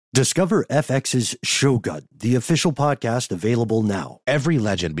Discover FX's Shogun, the official podcast available now. Every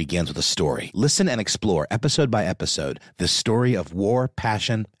legend begins with a story. Listen and explore episode by episode the story of war,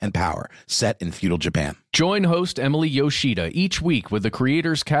 passion, and power set in feudal Japan. Join host Emily Yoshida each week with the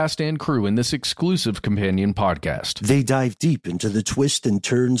creators, cast, and crew in this exclusive companion podcast. They dive deep into the twists and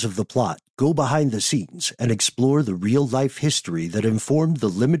turns of the plot, go behind the scenes, and explore the real-life history that informed the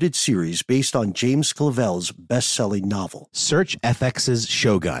limited series based on James Clavell's best-selling novel. Search FX's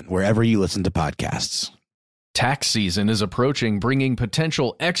Shogun wherever you listen to podcasts. Tax season is approaching, bringing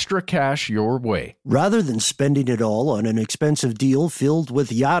potential extra cash your way. Rather than spending it all on an expensive deal filled with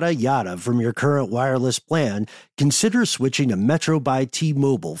yada yada from your current wireless plan, consider switching to Metro by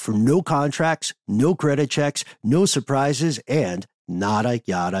T-Mobile for no contracts, no credit checks, no surprises, and nada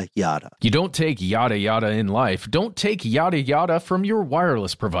yada yada. You don't take yada yada in life. Don't take yada yada from your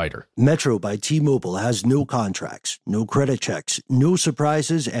wireless provider. Metro by T-Mobile has no contracts, no credit checks, no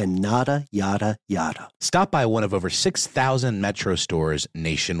surprises, and nada yada yada. Stop by one of over 6,000 Metro stores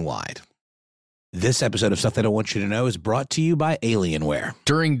nationwide. This episode of Stuff They Don't Want You to Know is brought to you by Alienware.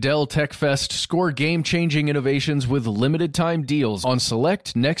 During Dell Tech Fest, score game-changing innovations with limited-time deals on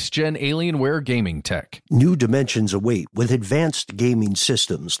select next-gen Alienware gaming tech. New dimensions await with advanced gaming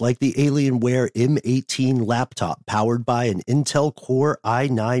systems like the Alienware M18 laptop powered by an Intel Core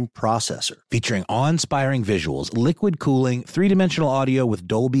i9 processor. Featuring awe-inspiring visuals, liquid cooling, three-dimensional audio with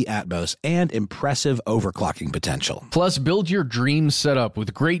Dolby Atmos, and impressive overclocking potential. Plus, build your dream setup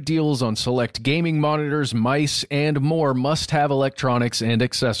with great deals on select gaming monitors, mice, and more must-have electronics and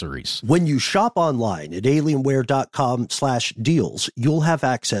accessories. When you shop online at alienware.com/deals, you'll have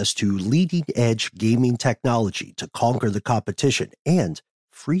access to leading-edge gaming technology to conquer the competition and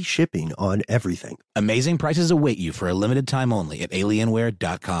free shipping on everything. Amazing prices await you for a limited time only at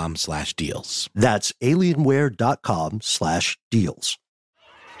alienware.com/deals. That's alienware.com/deals.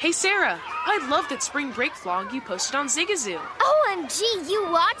 Hey Sarah, I love that spring break vlog you posted on Zigazoo. OMG, you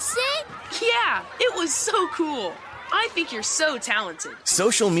watched it? Yeah, it was so cool. I think you're so talented.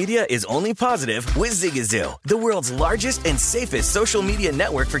 Social media is only positive with Zigazoo, the world's largest and safest social media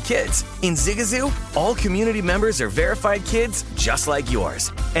network for kids. In Zigazoo, all community members are verified kids just like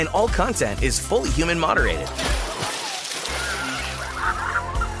yours, and all content is fully human moderated.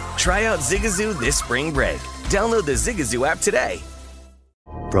 Try out Zigazoo this spring break. Download the Zigazoo app today.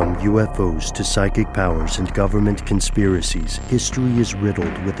 From UFOs to psychic powers and government conspiracies, history is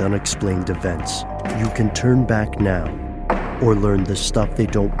riddled with unexplained events. You can turn back now or learn the stuff they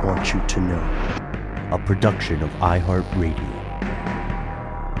don't want you to know. A production of iHeartRadio.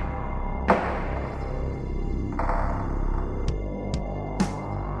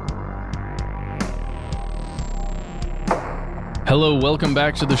 Hello, welcome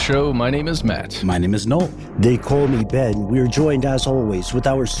back to the show. My name is Matt. My name is Noel. They call me Ben. We're joined, as always, with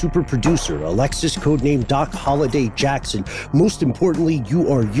our super producer, Alexis, codename Doc Holiday Jackson. Most importantly,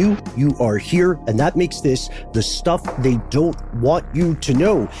 you are here, and that makes this the stuff they don't want you to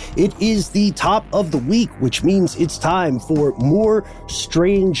know. It is the top of the week, which means it's time for more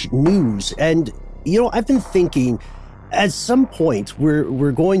strange news. And, you know, I've been thinking, at some point,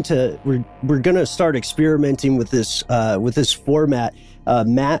 we're going to start experimenting with this format.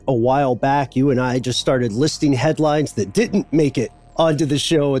 Matt, a while back, you and I just started listing headlines that didn't make it onto the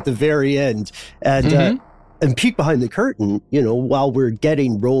show at the very end, and peek behind the curtain. You know, while we're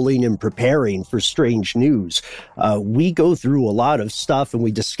getting rolling and preparing for strange news, we go through a lot of stuff and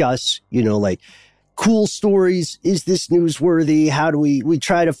we discuss, you know, like, cool stories. Is this newsworthy? How do we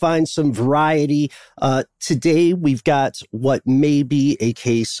try to find some variety? Today, we've got what may be a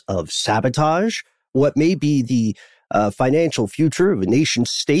case of sabotage, what may be the financial future of a nation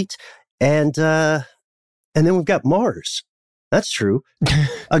state, and then we've got Mars. That's true.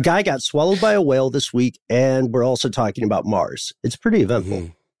 A guy got swallowed by a whale this week, and we're also talking about Mars. It's pretty eventful.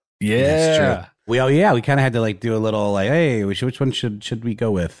 Mm-hmm. Yeah. That's true. We kind of had to like do a little like, hey, which one should we go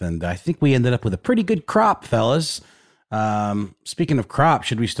with? And I think we ended up with a pretty good crop, fellas. Speaking of crop,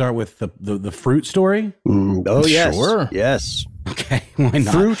 should we start with the fruit story? Yes. Sure. Yes. Okay, why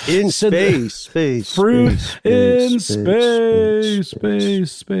not? Fruit in space. Fruit in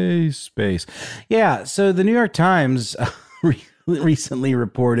space. Yeah, so the New York Times recently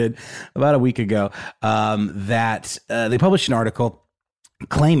reported about a week ago that they published an article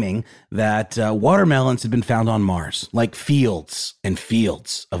claiming that watermelons had been found on Mars, like fields and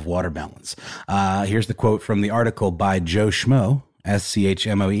fields of watermelons. Here's the quote from the article by Joe Schmo,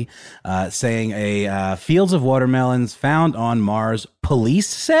 SCHMOE, saying fields of watermelons found on Mars, police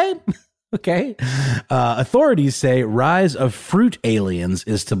say? Okay. Authorities say rise of fruit aliens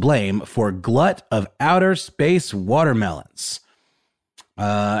is to blame for glut of outer space watermelons.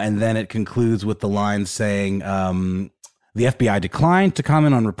 And then it concludes with the line saying, the FBI declined to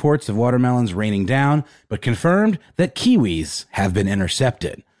comment on reports of watermelons raining down, but confirmed that kiwis have been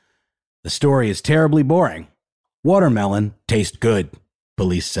intercepted. The story is terribly boring. Watermelon tastes good,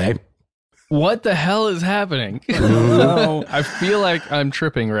 police say. What the hell is happening? I feel like I'm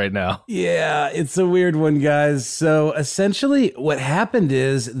tripping right now. Yeah, it's a weird one, guys. So essentially what happened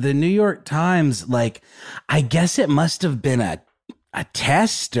is the New York Times, like, I guess it must have been a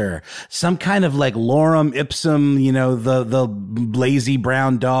test or some kind of like lorem ipsum, you know, the lazy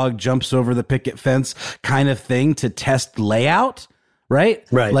brown dog jumps over the picket fence kind of thing to test layout. Right.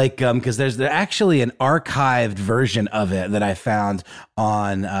 Like, because there's actually an archived version of it that I found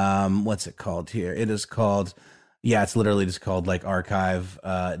on, what's it called here? It is called, it's literally just called like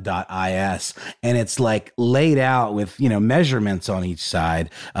archive.is. And it's like laid out with, you know, measurements on each side,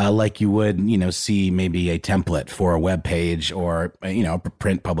 like you would, you know, see maybe a template for a web page or, you know, a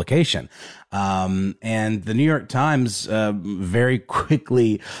print publication. And the New York Times very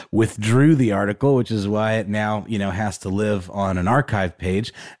quickly withdrew the article, which is why it now, you know, has to live on an archive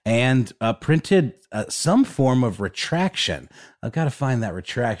page, and printed some form of retraction. I've got to find that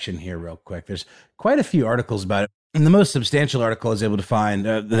retraction here real quick. There's quite a few articles about it. And the most substantial article I was able to find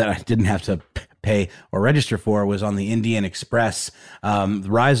that I didn't have to pay or register for was on the Indian Express. The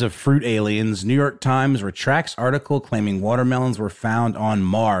rise of fruit aliens. New York Times retracts article claiming watermelons were found on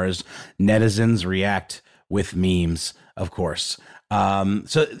Mars. Netizens react with memes, of course.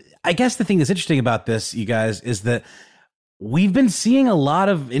 So I guess the thing that's interesting about this, you guys, is that we've been seeing a lot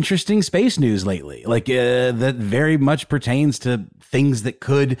of interesting space news lately, like that very much pertains to things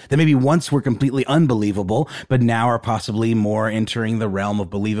that maybe once were completely unbelievable, but now are possibly more entering the realm of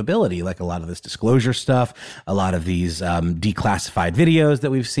believability, like a lot of this disclosure stuff, a lot of these declassified videos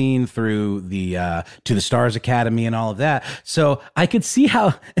that we've seen through the To the Stars Academy and all of that. So I could see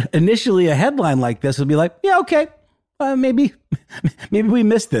how initially a headline like this would be like, yeah, okay, maybe we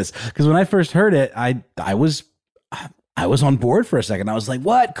missed this. Because when I first heard it, I was on board for a second. I was like,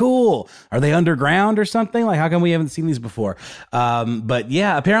 what? Cool. Are they underground or something? Like, how come we haven't seen these before? But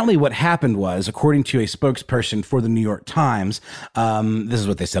yeah, apparently what happened was, according to a spokesperson for the New York Times, this is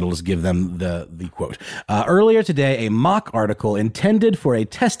what they said. I'll just give them the quote. Earlier today, a mock article intended for a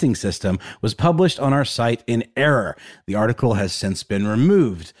testing system was published on our site in error. The article has since been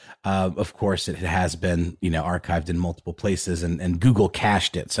removed. Of course, it has been, you know, archived in multiple places, and Google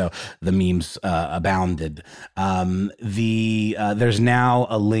cached it, so the memes abounded. There's now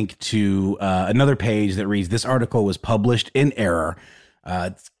a link to another page that reads, "This article was published in error."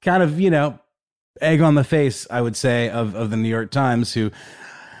 It's kind of, you know, egg on the face, I would say, of the New York Times, who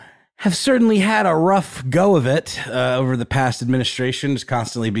have certainly had a rough go of it over the past administration, just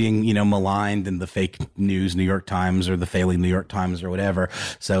constantly being, you know, maligned in the fake news New York Times or the failing New York Times or whatever.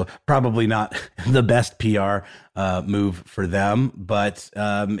 So probably not the best PR move for them, but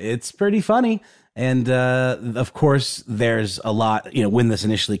it's pretty funny. And of course, there's a lot, you know, when this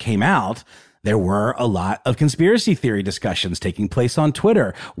initially came out, there were a lot of conspiracy theory discussions taking place on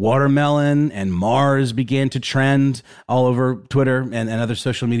Twitter. Watermelon and Mars began to trend all over Twitter and other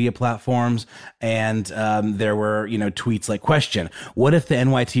social media platforms. And there were, you know, tweets like, question, what if the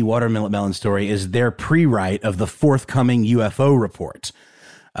NYT watermelon story is their pre-write of the forthcoming UFO report?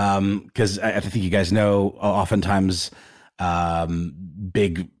 Because I think you guys know, oftentimes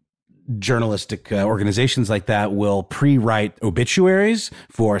big journalistic organizations like that will pre-write obituaries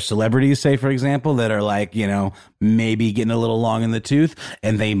for celebrities, say, for example, that are like, you know, maybe getting a little long in the tooth,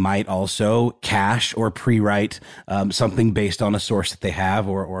 and they might also cache or pre-write something based on a source that they have,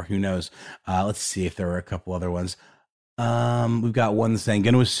 or who knows. Let's see if there are a couple other ones. We've got one saying,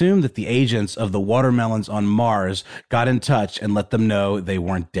 going to assume that the agents of the watermelons on Mars got in touch and let them know they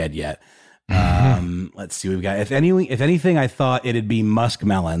weren't dead yet. Let's see. We've got, if anything, I thought it'd be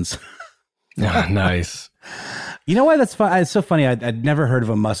muskmelons. Nice. You know why that's fun? It's so funny. I'd never heard of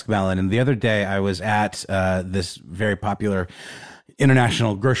a muskmelon. And the other day I was at this very popular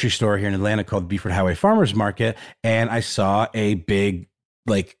international grocery store here in Atlanta called Beaufort Highway Farmers Market. And I saw a big,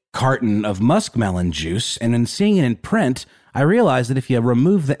 like, carton of muskmelon juice. And in seeing it in print, I realized that if you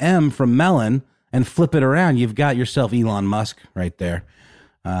remove the M from melon and flip it around, you've got yourself Elon Musk right there.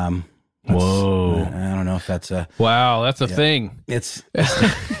 Whoa. I don't know if that's a... Wow, that's a thing. It's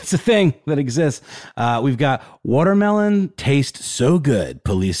a thing that exists. We've got watermelon taste so good,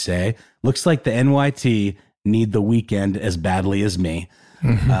 police say. Looks like the NYT need the weekend as badly as me.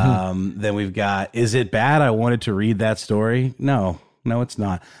 Then we've got, is it bad? I wanted to read that story. No, it's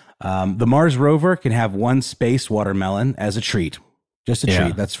not. The Mars rover can have one space watermelon as a treat. Just a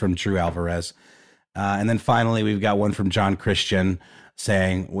treat. That's from Drew Alvarez. And then finally, we've got one from John Christian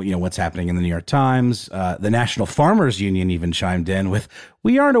saying, what's happening in the New York Times. The National Farmers Union even chimed in with,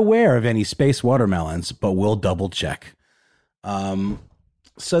 "We aren't aware of any space watermelons, but we'll double check."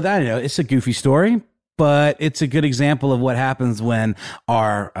 So that, it's a goofy story, but it's a good example of what happens when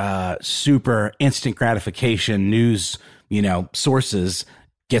our super instant gratification news, sources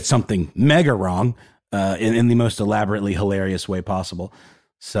get something mega wrong in the most elaborately hilarious way possible.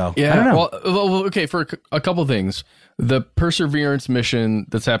 So yeah, I don't know. Well, okay, for a couple things, the Perseverance mission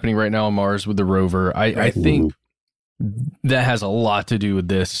that's happening right now on Mars with the rover, I think that has a lot to do with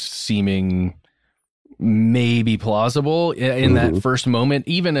this seeming maybe plausible in that first moment,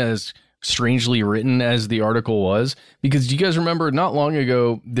 even as strangely written as the article was, because do you guys remember not long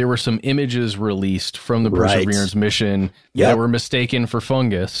ago there were some images released from the Perseverance mission that were mistaken for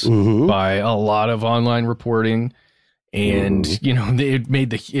fungus by a lot of online reporting, and it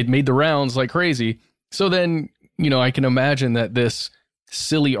made the rounds like crazy. So then I can imagine that this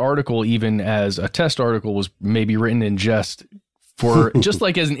silly article, even as a test article, was maybe written in jest for just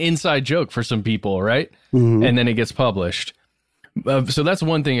like as an inside joke for some people, right? And then it gets published. So that's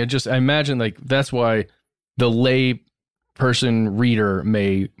one thing. I imagine like that's why the lay person reader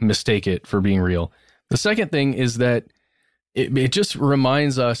may mistake it for being real. The second thing is that it just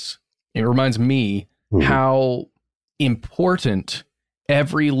reminds me how important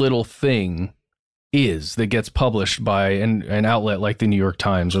every little thing is that gets published by an outlet like the New York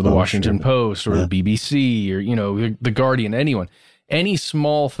Times or the Washington Post or the BBC or, the Guardian, anyone. Any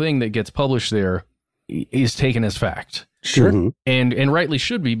small thing that gets published there is taken as fact. Sure. And rightly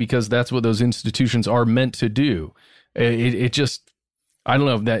should be, because that's what those institutions are meant to do. It just, I don't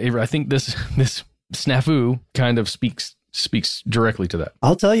know that I think this snafu kind of speaks directly to that.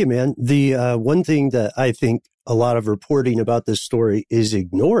 I'll tell you, man, the one thing that I think a lot of reporting about this story is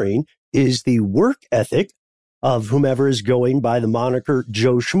ignoring is the work ethic of whomever is going by the moniker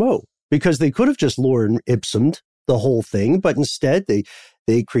Joe Schmo, because they could have just Lorem Ipsum'd the whole thing, but instead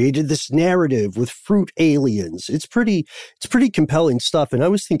they created this narrative with fruit aliens. It's pretty compelling stuff. And I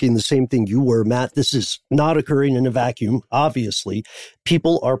was thinking the same thing you were, Matt. This is not occurring in a vacuum. Obviously,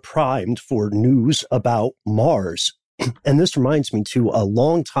 people are primed for news about Mars. And this reminds me too, a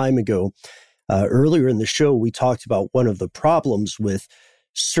long time ago, earlier in the show, we talked about one of the problems with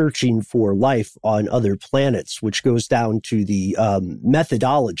searching for life on other planets, which goes down to the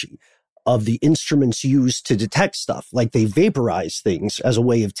methodology of the instruments used to detect stuff. Like they vaporize things as a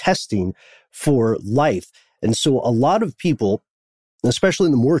way of testing for life. And so a lot of people, especially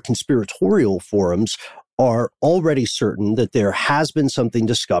in the more conspiratorial forums, are already certain that there has been something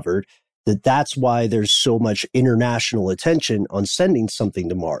discovered, that's why there's so much international attention on sending something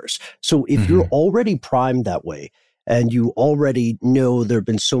to Mars. So if you're already primed that way, and you already know there have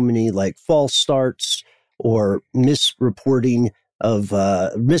been so many like false starts or misreporting of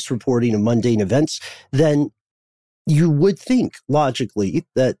mundane events, then you would think logically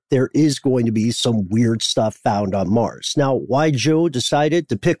that there is going to be some weird stuff found on Mars. Now, why Joe decided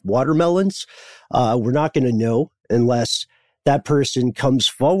to pick watermelons, we're not going to know unless that person comes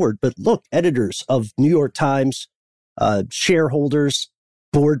forward. But look, editors of New York Times, shareholders,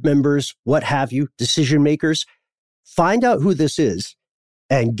 board members, what have you, decision makers, find out who this is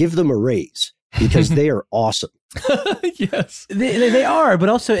and give them a raise, because they are awesome. Yes, they are, but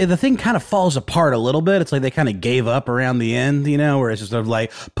also the thing kind of falls apart a little bit. It's like they kind of gave up around the end, where it's just sort of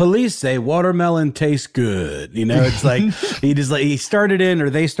like, police say watermelon tastes good. It's like they started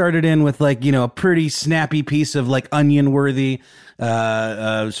in with like, a pretty snappy piece of like onion worthy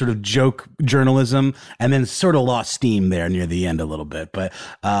sort of joke journalism, and then sort of lost steam there near the end a little bit. But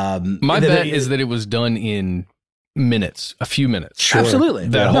my bet is that it was done in minutes, a few minutes. Sure. Absolutely.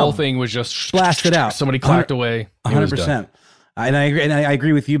 That whole thing was just blasted out. Somebody clacked away. 100%. And I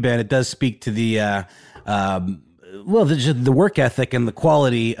agree with you, Ben. It does speak to the the work ethic and the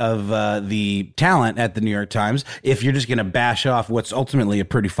quality of the talent at the New York Times. If you're just going to bash off what's ultimately a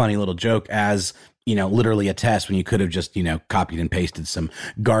pretty funny little joke as literally a test, when you could have just copied and pasted some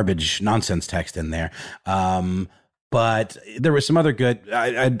garbage nonsense text in there. But there was some other good,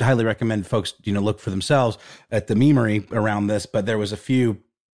 I'd highly recommend folks, look for themselves at the memery around this. But there was a few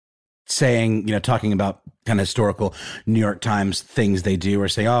saying, talking about kind of historical New York Times things they do, or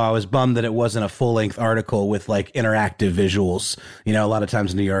saying, oh, I was bummed that it wasn't a full length article with like interactive visuals. A lot of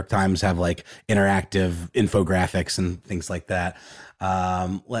times New York Times have like interactive infographics and things like that.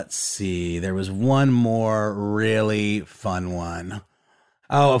 Let's see. There was one more really fun one.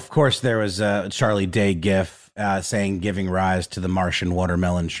 Oh, of course, there was a Charlie Day gif saying giving rise to the Martian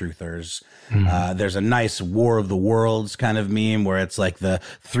watermelon truthers. There's a nice War of the Worlds kind of meme where it's like the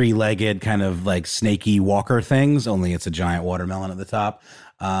three-legged kind of like snaky walker things, only it's a giant watermelon at the top.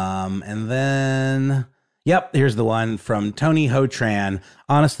 And then, yep, here's the one from Tony Hotran.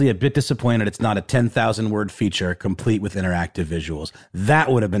 Honestly, a bit disappointed it's not a 10,000 word feature complete with interactive visuals. That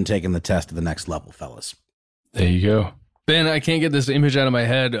would have been taking the test to the next level, fellas. There you go. Ben, I can't get this image out of my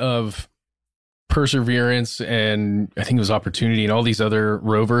head of Perseverance and I think it was Opportunity and all these other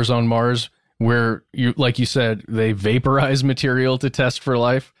rovers on Mars where, you, like you said, they vaporize material to test for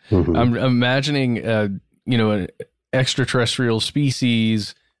life. I'm imagining, an extraterrestrial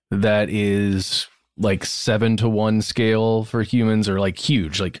species that is like 7-to-1 scale for humans, or like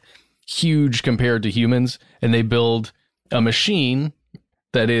huge compared to humans. And they build a machine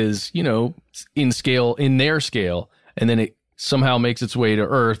that is, in their scale. And then it somehow makes its way to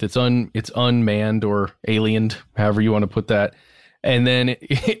Earth. It's unmanned or aliened, however you want to put that. And then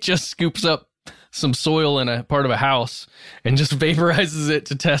it just scoops up some soil in a part of a house and just vaporizes it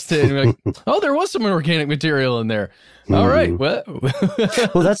to test it. And you're like, oh, there was some organic material in there. All right. Well,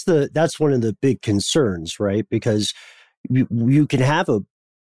 well, that's one of the big concerns, right? Because you can have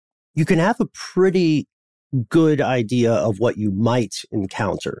a pretty good idea of what you might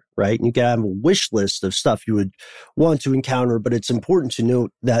encounter, right? And you can have a wish list of stuff you would want to encounter, but it's important to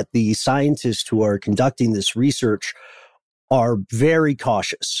note that the scientists who are conducting this research are very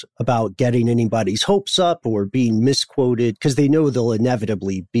cautious about getting anybody's hopes up or being misquoted, because they know they'll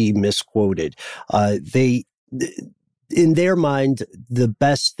inevitably be misquoted. In their mind, the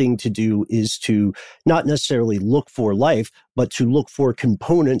best thing to do is to not necessarily look for life, but to look for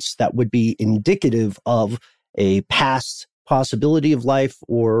components that would be indicative of a past possibility of life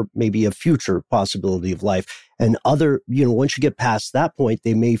or maybe a future possibility of life. And once you get past that point,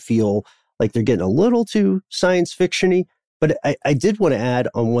 they may feel like they're getting a little too science fiction-y. But I did want to add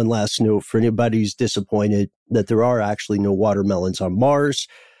on one last note for anybody who's disappointed that there are actually no watermelons on Mars.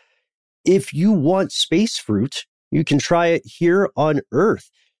 If you want space fruit, you can try it here on Earth.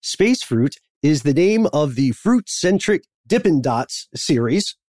 Space fruit is the name of the fruit-centric Dippin' Dots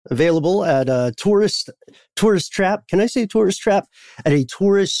series, available at a tourist trap. Can I say tourist trap? At a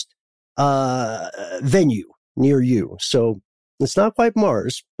tourist venue near you. So it's not quite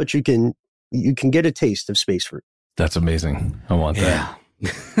Mars, but you can get a taste of space fruit. That's amazing. I want that.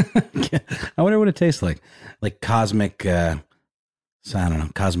 I wonder what it tastes like. Like cosmic, I don't know,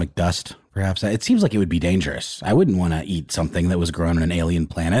 cosmic dust, perhaps. It seems like it would be dangerous. I wouldn't want to eat something that was grown on an alien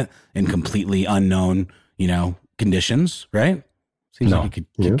planet in completely unknown, conditions, right? Seems like it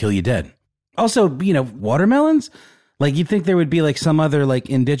could kill you dead. Also, watermelons? Like, you'd think there would be like some other like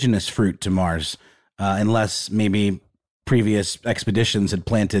indigenous fruit to Mars, unless maybe previous expeditions had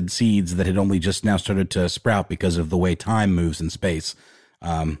planted seeds that had only just now started to sprout because of the way time moves in space.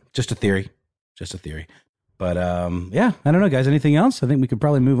 Just a theory. But I don't know, guys. Anything else? I think we could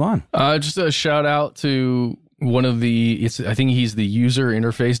probably move on. Just a shout out to one of I think he's the user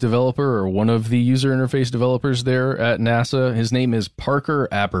interface developer or one of the user interface developers there at NASA. His name is Parker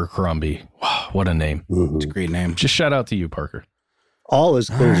Abercrombie. Wow, what a name. Mm-hmm. It's a great name. Just shout out to you, Parker. All his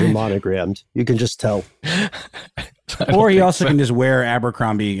clothes are monogrammed. You can just tell. Or he also can just wear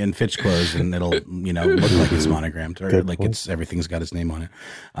Abercrombie and Fitch clothes and it'll, look like it's monogrammed or Good like point. everything's got his name on it.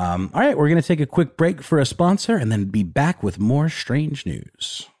 All right, we're going to take a quick break for a sponsor and then be back with more strange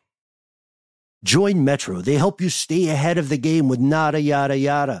news. Join Metro. They help you stay ahead of the game with nada, yada,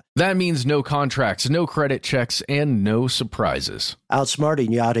 yada. That means no contracts, no credit checks, and no surprises.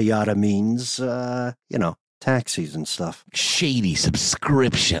 Outsmarting yada, yada means, taxis and stuff. Shady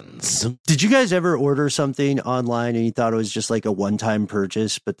subscriptions. Did you guys ever order something online and you thought it was just like a one-time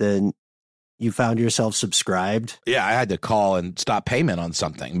purchase, but then you found yourself subscribed? Yeah, I had to call and stop payment on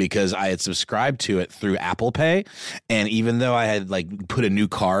something because I had subscribed to it through Apple Pay. And even though I had put a new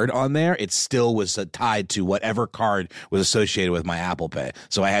card on there, it still was tied to whatever card was associated with my Apple Pay.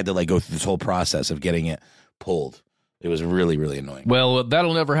 So I had to go through this whole process of getting it pulled. It was really, really annoying. Well,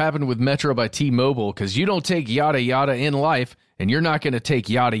 that'll never happen with Metro by T-Mobile because you don't take yada yada in life, and you're not going to take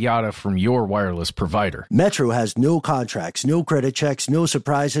yada yada from your wireless provider. Metro has no contracts, no credit checks, no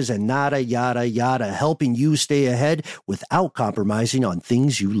surprises, and nada, yada, yada, helping you stay ahead without compromising on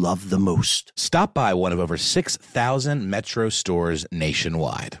things you love the most. Stop by one of over 6,000 Metro stores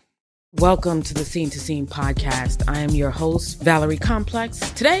nationwide. Welcome to the Scene to Scene podcast. I am your host, Valerie Complex.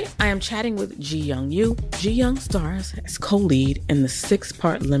 Today, I am chatting with Ji Young Yu. Ji Young stars as co-lead in the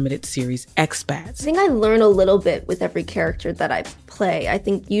 6-part limited series Expats. I think I learn a little bit with every character that I play. I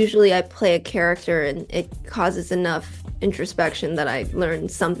think usually I play a character and it causes enough introspection that I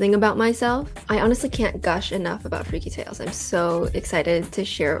learned something about myself. I honestly can't gush enough about Freaky Tales. I'm so excited to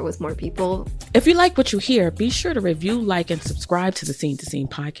share it with more people. If you like what you hear, be sure to review, like, and subscribe to the Scene to Scene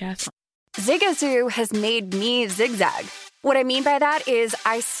podcast. Zigazoo has made me zigzag. What I mean by that is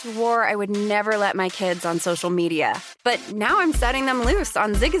I swore I would never let my kids on social media, but now I'm setting them loose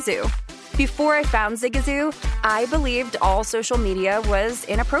on Zigazoo. Before I found Zigazoo, I believed all social media was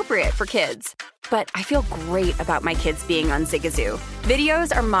inappropriate for kids. But I feel great about my kids being on Zigazoo.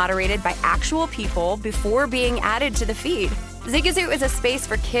 Videos are moderated by actual people before being added to the feed. Zigazoo is a space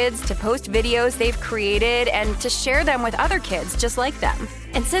for kids to post videos they've created and to share them with other kids just like them.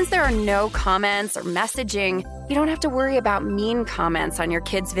 And since there are no comments or messaging, you don't have to worry about mean comments on your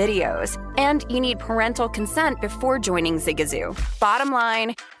kids' videos. And you need parental consent before joining Zigazoo. Bottom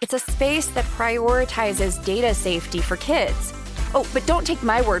line, it's a space that prioritizes data safety for kids. Oh, but don't take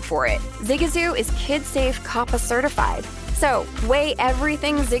my word for it. Zigazoo is KidSafe COPPA certified. So weigh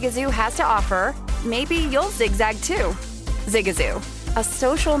everything Zigazoo has to offer. Maybe you'll zigzag too. Zigazoo, a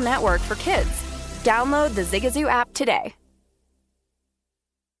social network for kids. Download the Zigazoo app today.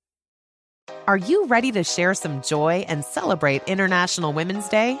 Are you ready to share some joy and celebrate International Women's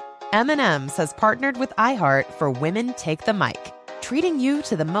Day? M&M's has partnered with iHeart for Women Take the Mic, treating you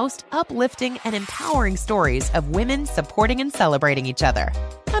to the most uplifting and empowering stories of women supporting and celebrating each other.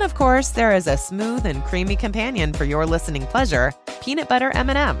 And of course, there is a smooth and creamy companion for your listening pleasure, peanut butter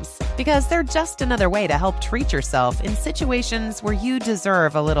M&Ms, because they're just another way to help treat yourself in situations where you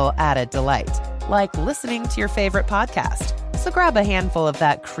deserve a little added delight, like listening to your favorite podcast. So grab a handful of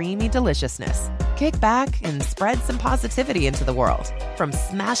that creamy deliciousness. Kick back and spread some positivity into the world. From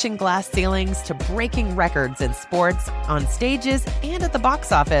smashing glass ceilings to breaking records in sports, on stages, and at the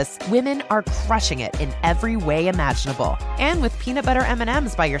box office, women are crushing it in every way imaginable. And with peanut butter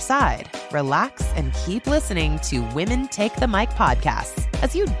M&Ms by your side, relax and keep listening to Women Take the Mic podcasts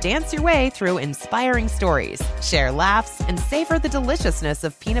as you dance your way through inspiring stories, share laughs, and savor the deliciousness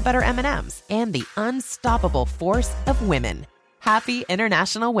of peanut butter M&Ms and the unstoppable force of women. Happy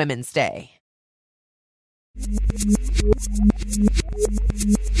International Women's Day.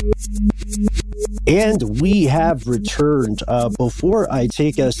 And we have returned. Before I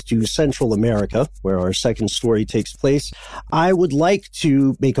take us to Central America, where our second story takes place, I would like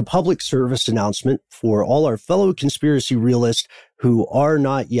to make a public service announcement for all our fellow conspiracy realists who are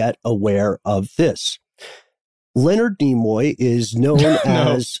not yet aware of this. Leonard Nimoy is known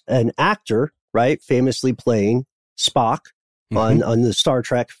as an actor, right? Famously playing Spock on the Star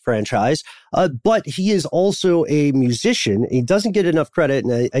Trek franchise. But he is also a musician. He doesn't get enough credit.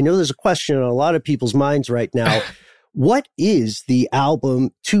 And I know there's a question on a lot of people's minds right now. What is the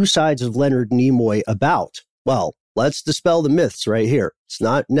album Two Sides of Leonard Nimoy about? Well, let's dispel the myths right here. It's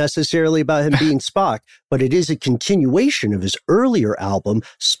not necessarily about him being Spock, but it is a continuation of his earlier album,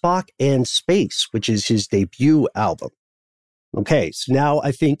 Spock and Space, which is his debut album. Okay, so now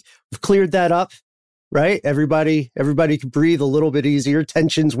I think we've cleared that up. Right? Everybody could breathe a little bit easier.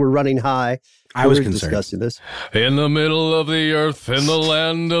 Tensions were running high. I was concerned. Discussing this. In the middle of the earth, in the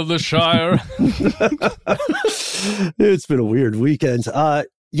land of the Shire. It's been a weird weekend.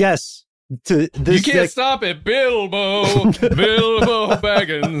 Yes. You can't stop it, Bilbo. Bilbo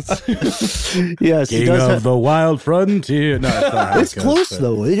Baggins. Yes. King of the Wild Frontier. No, it's close,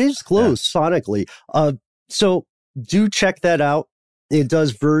 though. It is close sonically. So do check that out. It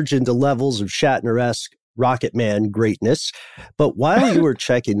does verge into levels of Shatner-esque Rocket Man greatness. But while you are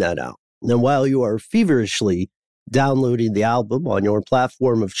checking that out, and while you are feverishly downloading the album on your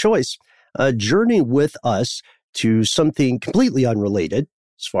platform of choice, journey with us to something completely unrelated,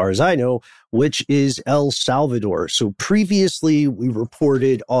 as far as I know, which is El Salvador. So previously, we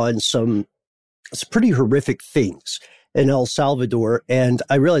reported on some pretty horrific things in El Salvador. And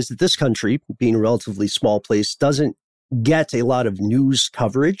I realized that this country, being a relatively small place, doesn't get a lot of news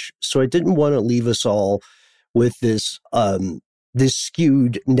coverage. So I didn't want to leave us all with this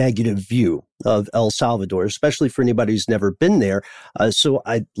skewed negative view of El Salvador, especially for anybody who's never been there. So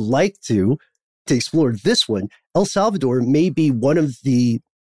I'd like to explore this one. El Salvador may be one of the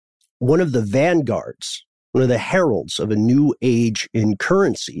vanguards, one of the heralds of a new age in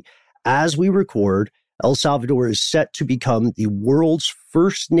currency. As we record, El Salvador is set to become the world's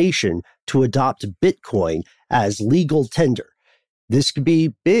first nation to adopt Bitcoin as legal tender. This could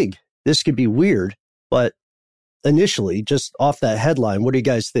be big. This could be weird. But initially, just off that headline, what do you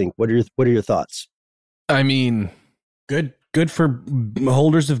guys think? What are your thoughts? I mean, good for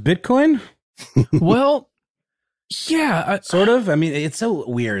holders of Bitcoin. Well, yeah, sort of. I mean, it's so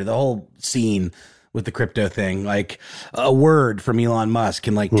weird, the whole scene with the crypto thing. Like a word from Elon Musk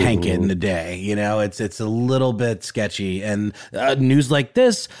can like tank it in a day. You know, it's a little bit sketchy. And news like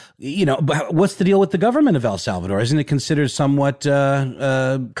this, you know, but what's the deal with the government of El Salvador? Isn't it considered somewhat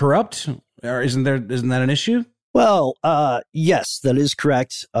corrupt? Or isn't that an issue? Well, yes, that is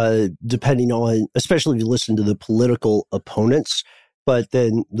correct. Depending on, especially if you listen to the political opponents. But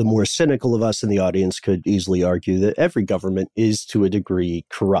then the more cynical of us in the audience could easily argue that every government is to a degree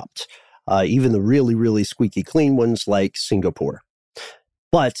corrupt, even the really, really squeaky clean ones like Singapore.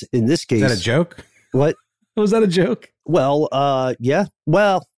 But in this case... Is that a joke? What? Was that a joke? Well, yeah.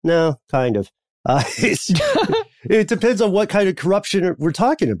 Well, no, kind of. It depends on what kind of corruption we're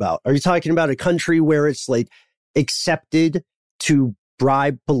talking about. Are you talking about a country where it's like accepted to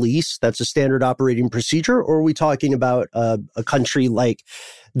bribe police? That's a standard operating procedure. Or are we talking about a country like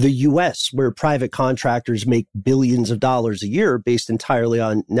the U.S. where private contractors make billions of dollars a year based entirely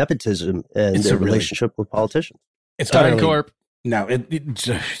on nepotism and their relationship with politicians? It's totally, no,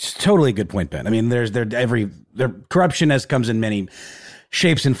 it's totally a good point, Ben. I mean, there's corruption comes in many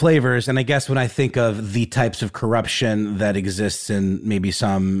shapes and flavors. And I guess when I think of the types of corruption that exists in maybe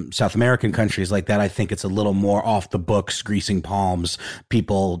some South American countries like that, I think it's a little more off the books, greasing palms,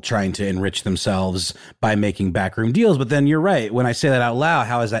 people trying to enrich themselves by making backroom deals. But then you're right. When I say that out loud,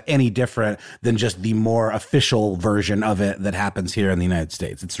 how is that any different than just the more official version of it that happens here in the United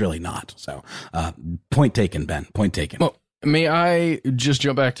States? It's really not. So point taken, Ben. Point taken. Well, may I just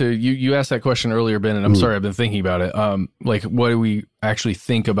jump back to you? You asked that question earlier, Ben, and I'm sorry, I've been thinking about it. Like, what do we actually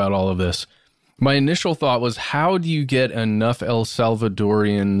think about all of this? My initial thought was, how do you get enough El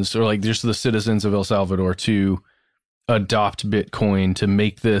Salvadorians, or like just the citizens of El Salvador, to adopt Bitcoin to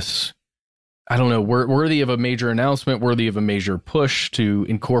make this, I don't know, worthy of a major announcement, worthy of a major push to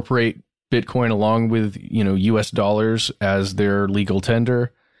incorporate Bitcoin along with, you know, US dollars as their legal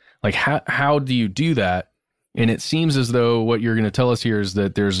tender? Like, how do you do that? And it seems as though what you're going to tell us here is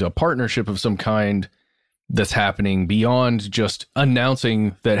that there's a partnership of some kind that's happening beyond just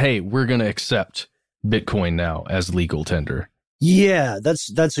announcing that, hey, we're going to accept Bitcoin now as legal tender. Yeah,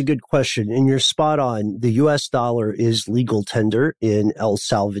 that's a good question. And you're spot on. The US dollar is legal tender in El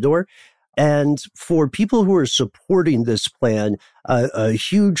Salvador. And for people who are supporting this plan, a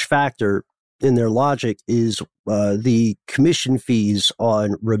huge factor in their logic is the commission fees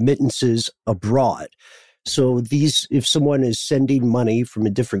on remittances abroad. So if someone is sending money from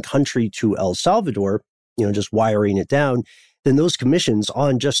a different country to El Salvador, you know, just wiring it down, then those commissions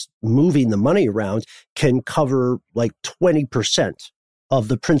on just moving the money around can cover like 20% of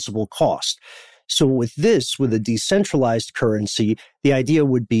the principal cost. So with a decentralized currency, the idea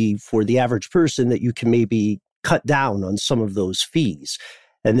would be for the average person that you can maybe cut down on some of those fees.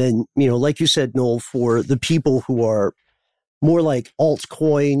 And then, you know, like you said, Noel, for the people who are more like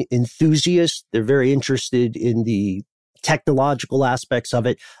altcoin enthusiasts, they're very interested in the technological aspects of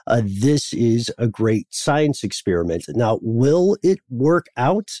it. This is a great science experiment. Now, will it work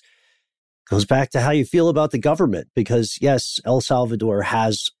out? Goes back to how you feel about the government, because yes, El Salvador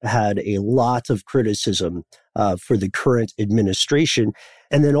has had a lot of criticism for the current administration.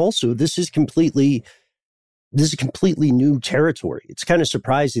 And then also, this is completely new territory. It's kind of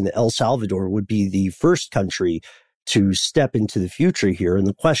surprising that El Salvador would be the first country to step into the future here. And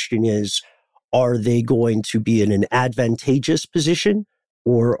the question is, are they going to be in an advantageous position,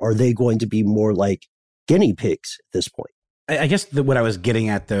 or are they going to be more like guinea pigs at this point? I guess what I was getting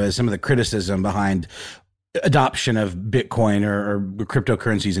at, though, is some of the criticism behind adoption of Bitcoin or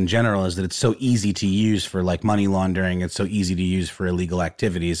cryptocurrencies in general is that it's so easy to use for like money laundering. It's so easy to use for illegal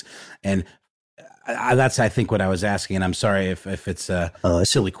activities. And that's, I think, what I was asking. And I'm sorry if it's a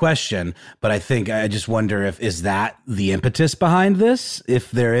silly question, but I just wonder is that the impetus behind this?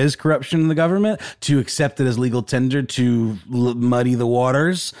 If there is corruption in the government, to accept it as legal tender to muddy the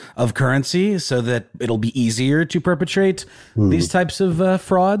waters of currency so that it'll be easier to perpetrate these types of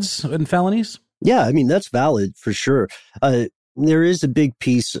frauds and felonies? Yeah, I mean, that's valid for sure. There is a big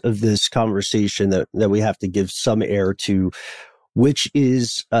piece of this conversation that we have to give some air to, which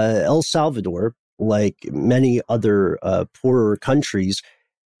is El Salvador, like many other poorer countries,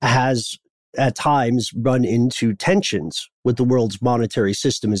 has at times run into tensions with the world's monetary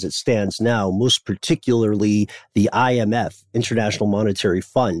system as it stands now, most particularly the IMF, International Monetary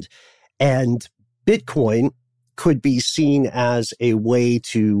Fund. And Bitcoin could be seen as a way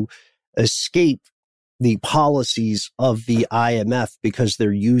to escape the policies of the IMF because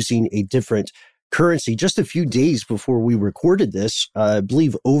they're using a different currency. Just a few days before we recorded this, I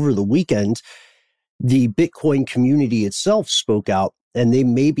believe over the weekend, the Bitcoin community itself spoke out, and they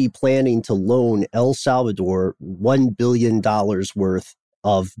may be planning to loan El Salvador $1 billion worth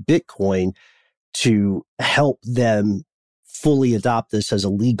of Bitcoin to help them fully adopt this as a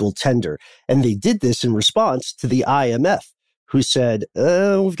legal tender. And they did this in response to the IMF, who said,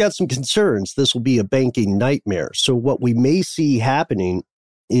 we've got some concerns. This will be a banking nightmare. So what we may see happening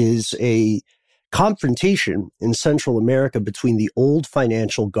is a confrontation in Central America between the old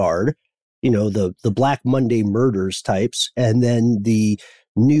financial guard, the Black Monday murders types, and then the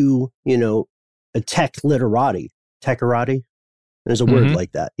new, a tech literati. Techorati? There's a word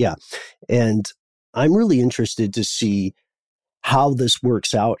like that. Yeah. And I'm really interested to see how this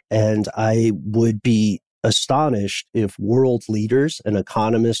works out. And I would be astonished if world leaders and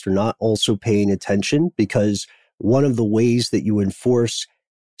economists are not also paying attention, because one of the ways that you enforce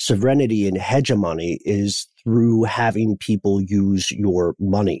sovereignty and hegemony is through having people use your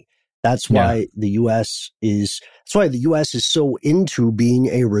money. That's why the U.S. is so into being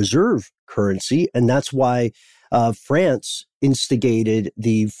a reserve currency. And that's why France instigated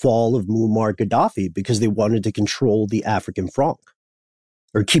the fall of Muammar Gaddafi, because they wanted to control the African franc,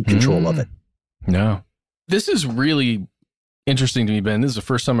 or keep control of it. No. This is really interesting to me, Ben. This is the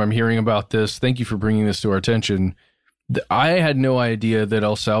first time I'm hearing about this. Thank you for bringing this to our attention. I had no idea that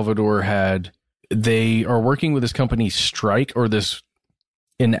El Salvador they are working with this company Strike, or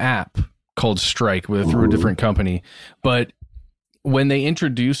an app called Strike through a different company. But when they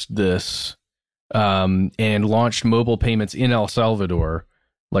introduced this and launched mobile payments in El Salvador,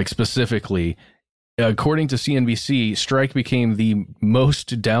 like specifically, according to CNBC, Strike became the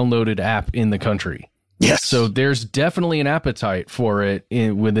most downloaded app in the country. Yes. So there's definitely an appetite for it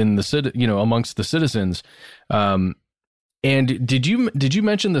within the amongst the citizens. And did you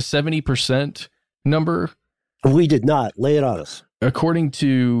mention the 70% number? We did not. Lay it on us. According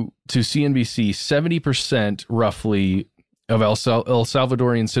to CNBC, 70% roughly of El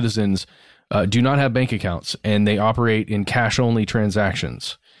Salvadorian citizens do not have bank accounts, and they operate in cash-only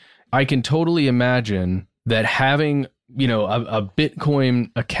transactions. I can totally imagine that having a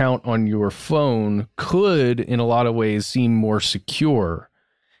Bitcoin account on your phone could, in a lot of ways, seem more secure.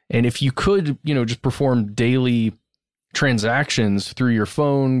 And if you could, just perform daily transactions through your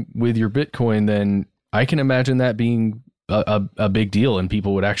phone with your Bitcoin, then I can imagine that being a big deal, and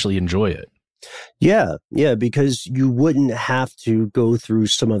people would actually enjoy it. Yeah, because you wouldn't have to go through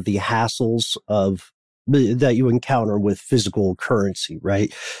some of the hassles that you encounter with physical currency,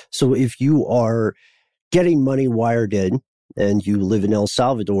 right? So if you are getting money wired in and you live in El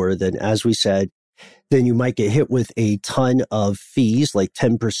Salvador, then as we said, then you might get hit with a ton of fees, like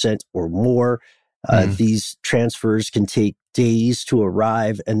 10% or more. These transfers can take days to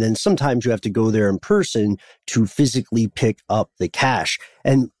arrive, and then sometimes you have to go there in person to physically pick up the cash.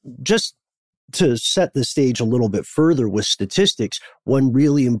 And just to set the stage a little bit further with statistics, one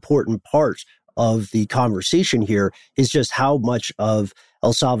really important part of the conversation here is just how much of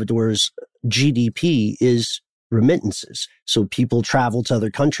El Salvador's GDP is remittances. So people travel to other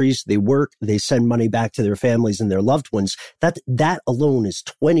countries, they work, they send money back to their families and their loved ones. That alone is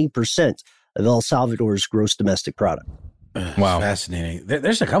 20% of El Salvador's gross domestic product. Wow. Fascinating.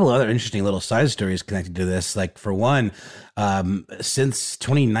 There's a couple of other interesting little side stories connected to this. Like, for one, since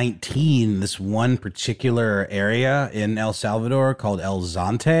 2019, this one particular area in El Salvador called El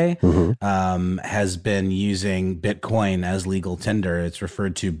Zonte has been using Bitcoin as legal tender. It's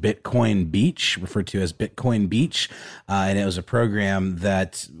referred to Bitcoin Beach, and it was a program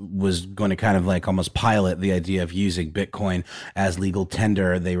that was going to kind of like almost pilot the idea of using Bitcoin as legal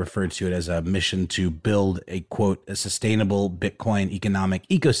tender. They referred to it as a mission to build a, quote, a sustainable Bitcoin economic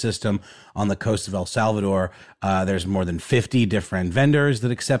ecosystem on the coast of El Salvador. There's more than 50 different vendors that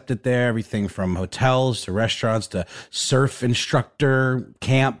accept it there, everything from hotels to restaurants to surf instructor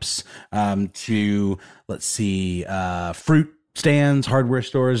camps to, fruit stands, hardware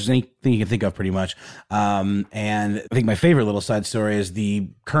stores, anything you can think of pretty much. And I think my favorite little side story is the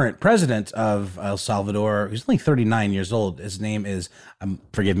current president of El Salvador, who's only 39 years old. His name is,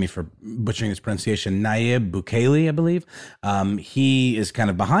 forgive me for butchering his pronunciation, Nayib Bukele, I believe. He is kind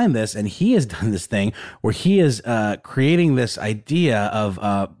of behind this, and he has done this thing where he is creating this idea of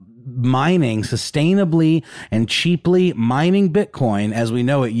mining sustainably and cheaply. Mining Bitcoin, as we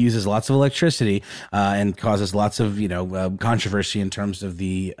know, it uses lots of electricity and causes lots of controversy in terms of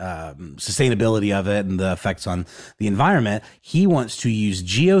the sustainability of it and the effects on the environment. He wants to use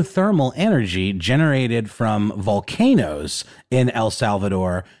geothermal energy generated from volcanoes in El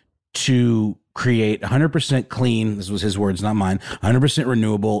Salvador to create 100% clean, this was his words, not mine, 100%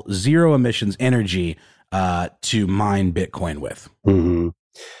 renewable, zero emissions energy to mine Bitcoin with. Mm-hmm.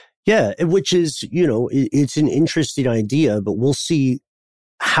 Yeah, which is, it's an interesting idea, but we'll see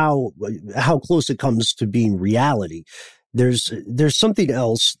how close it comes to being reality. there's something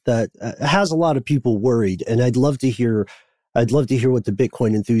else that has a lot of people worried, and I'd love to hear what the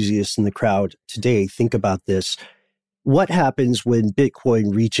Bitcoin enthusiasts in the crowd today think about this. What happens when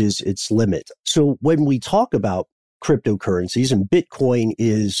Bitcoin reaches its limit? So when we talk about cryptocurrencies, and Bitcoin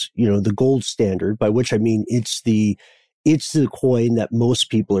is, the gold standard, by which I mean it's the coin that most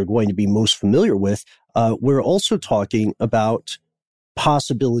people are going to be most familiar with. We're also talking about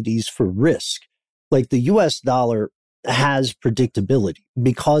possibilities for risk. Like the US dollar has predictability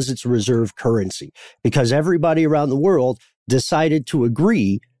because it's a reserve currency, because everybody around the world decided to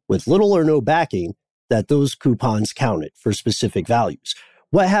agree with little or no backing that those coupons counted for specific values.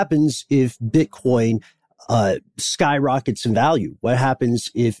 What happens if Bitcoin skyrockets in value? What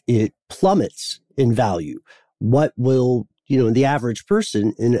happens if it plummets in value? What will, the average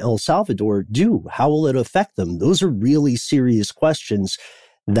person in El Salvador do? How will it affect them? Those are really serious questions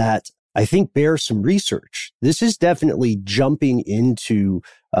that I think bear some research. This is definitely jumping into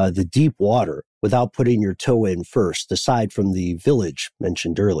the deep water without putting your toe in first, aside from the village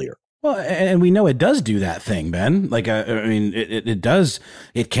mentioned earlier. Well, and we know it does do that thing, Ben. Like, it does.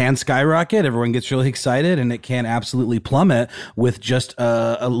 It can skyrocket. Everyone gets really excited, and it can absolutely plummet with just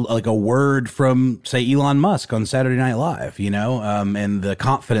a word from, say, Elon Musk on Saturday Night Live. And the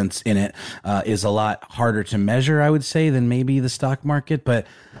confidence in it is a lot harder to measure, I would say, than maybe the stock market. But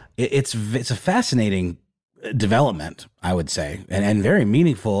it's a fascinating development, I would say, and very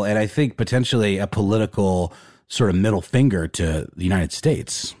meaningful, and I think potentially a political sort of middle finger to the United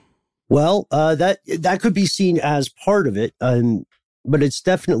States. Well, that could be seen as part of it, but it's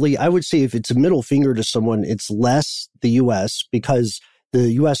definitely, I would say, if it's a middle finger to someone, it's less the U.S. because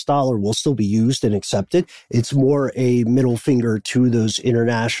the U.S. dollar will still be used and accepted. It's more a middle finger to those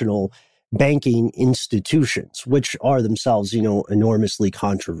international banking institutions, which are themselves, enormously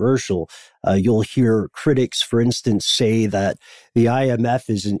controversial. You'll hear critics, for instance, say that the IMF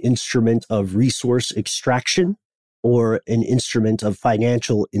is an instrument of resource extraction or an instrument of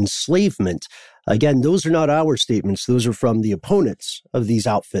financial enslavement. Again, those are not our statements. Those are from the opponents of these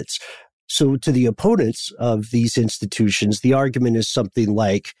outfits. So to the opponents of these institutions, the argument is something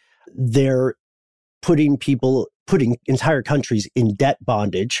like they're putting entire countries in debt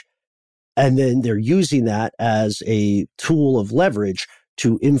bondage, and then they're using that as a tool of leverage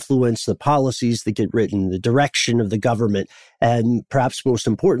to influence the policies that get written, the direction of the government, and perhaps most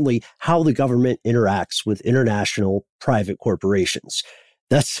importantly, how the government interacts with international private corporations.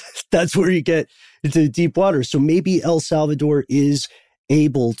 That's where you get into deep water. So maybe El Salvador is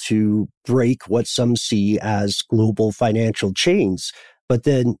able to break what some see as global financial chains, but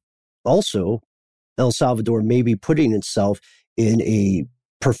then also El Salvador may be putting itself in a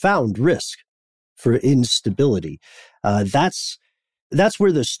profound risk for instability. That's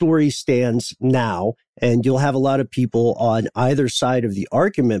where the story stands now, and you'll have a lot of people on either side of the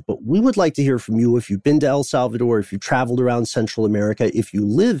argument, but we would like to hear from you if you've been to El Salvador, if you've traveled around Central America, if you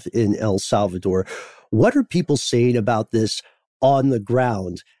live in El Salvador. What are people saying about this on the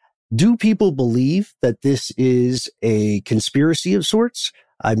ground? Do people believe that this is a conspiracy of sorts?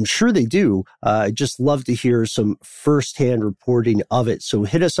 I'm sure they do. I'd just love to hear some firsthand reporting of it. So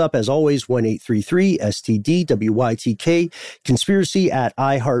hit us up, as always, 1-833-STD-WYTK,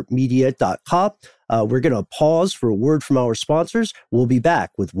 conspiracy@iheartmedia.com. We're going to pause for a word from our sponsors. We'll be back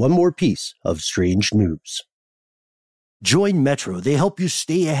with one more piece of strange news. Join Metro. They help you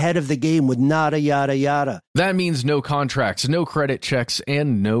stay ahead of the game with nada, yada, yada. That means no contracts, no credit checks,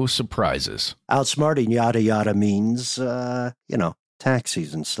 and no surprises. Outsmarting yada, yada means,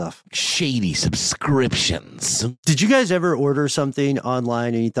 taxis and stuff. Shady subscriptions. Did you guys ever order something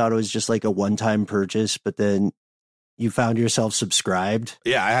online and you thought it was just like a one-time purchase, but then you found yourself subscribed?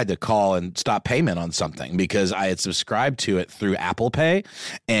 Yeah, I had to call and stop payment on something because I had subscribed to it through Apple Pay.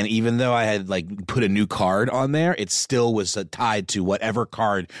 And even though I had put a new card on there, it still was tied to whatever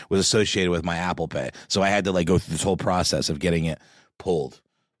card was associated with my Apple Pay. So I had to go through this whole process of getting it pulled.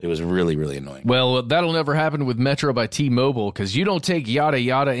 It was really, really annoying. Well, that'll never happen with Metro by T-Mobile because you don't take yada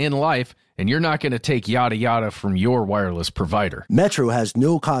yada in life, and you're not going to take yada yada from your wireless provider. Metro has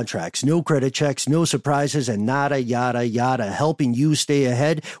no contracts, no credit checks, no surprises, and nada yada yada, helping you stay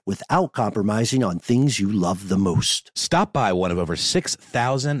ahead without compromising on things you love the most. Stop by one of over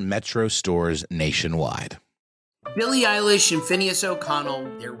 6,000 Metro stores nationwide. Billie Eilish and Phineas O'Connell,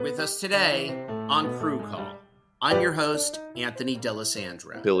 they're with us today on Crew Call. I'm your host, Anthony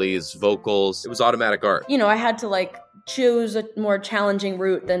D'Alessandro. Billie's vocals, it was automatic art. I had to choose a more challenging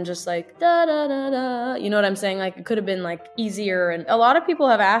route than just da da da da. You know what I'm saying? It could have been easier. And a lot of people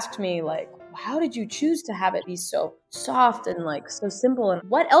have asked me how did you choose to have it be so soft and like so simple? And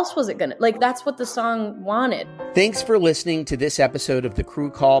what else was it gonna, like, that's what the song wanted. Thanks for listening to this episode of the Crew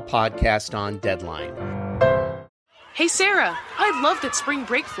Call podcast on Deadline. Hey Sarah, I loved that spring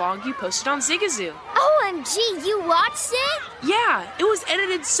break vlog you posted on Zigazoo. OMG, you watched it? Yeah, it was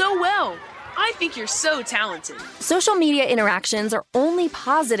edited so well. I think you're so talented. Social media interactions are only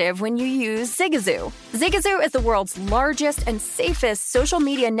positive when you use Zigazoo. Zigazoo is the world's largest and safest social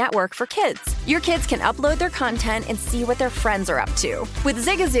media network for kids. Your kids can upload their content and see what their friends are up to. With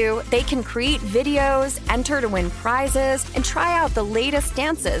Zigazoo, they can create videos, enter to win prizes, and try out the latest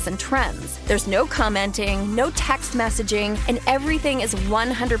dances and trends. There's no commenting, no text messaging, and everything is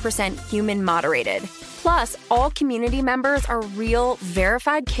 100% human moderated. Plus, all community members are real,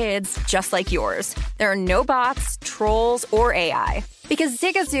 verified kids just like yours. There are no bots, trolls, or AI. Because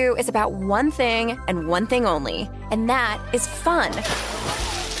Zigazoo is about one thing and one thing only, and that is fun.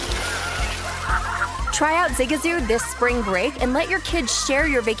 Try out Zigazoo this spring break and let your kids share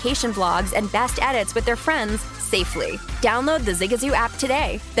your vacation vlogs and best edits with their friends safely. Download the Zigazoo app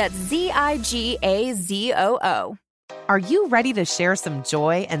today. That's Zigazoo. Are you ready to share some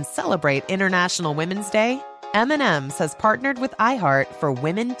joy and celebrate International Women's Day? M&M's has partnered with iHeart for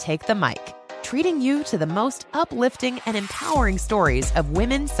Women Take the Mic, treating you to the most uplifting and empowering stories of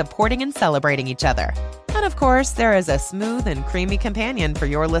women supporting and celebrating each other. And of course, there is a smooth and creamy companion for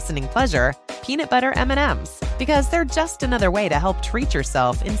your listening pleasure, peanut butter M&M's, because they're just another way to help treat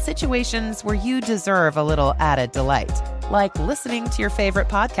yourself in situations where you deserve a little added delight, like listening to your favorite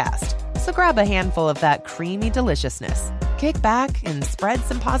podcast. So grab a handful of that creamy deliciousness. Kick back and spread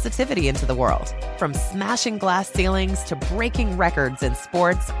some positivity into the world. From smashing glass ceilings to breaking records in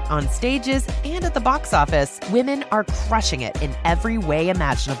sports, on stages, and at the box office, women are crushing it in every way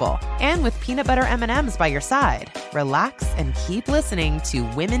imaginable. And with peanut butter M&M's by your side, relax and keep listening to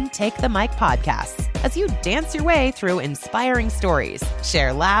Women Take the Mic podcasts as you dance your way through inspiring stories,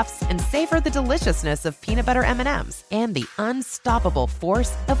 share laughs, and savor the deliciousness of peanut butter M&M's and the unstoppable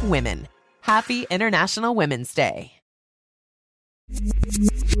force of women. Happy International Women's Day.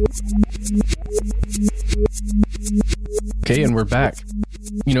 Okay, and we're back.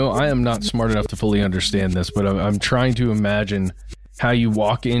 You know, I am not smart enough to fully understand this, but I'm trying to imagine how you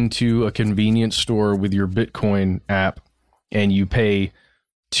walk into a convenience store with your Bitcoin app and you pay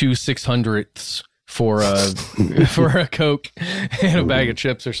 2/600ths for a Coke and a bag of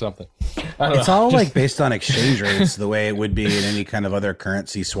chips or something. It's all like based on exchange rates, the way it would be in any kind of other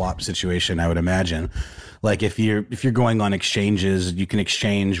currency swap situation, I would imagine. Like if you're going on exchanges, you can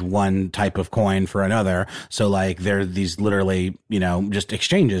exchange one type of coin for another. So like there are these literally, just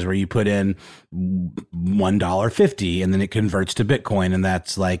exchanges where you put in $1.50 and then it converts to Bitcoin, and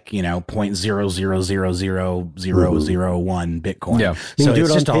that's like, 0.0000001 Bitcoin. You Yeah. can So do it's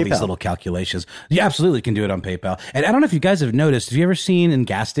it on just all these PayPal. little calculations. You absolutely can do it on PayPal. And I don't know if you guys have noticed, have you ever seen in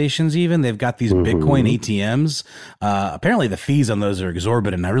gas stations even, they've got these Bitcoin ATMs. Apparently the fees on those are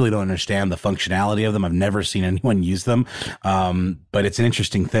exorbitant. I really don't understand the functionality of them. I've never seen anyone use them. But it's an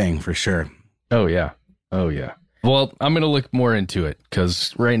interesting thing for sure. Oh, yeah. Well, I'm going to look more into it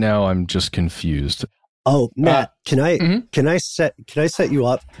because right now I'm just confused. Oh, Matt, can I set you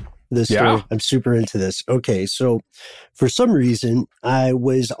up this story? Yeah. I'm super into this. Okay, so for some reason I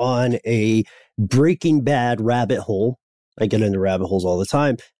was on a Breaking Bad rabbit hole. I get into rabbit holes all the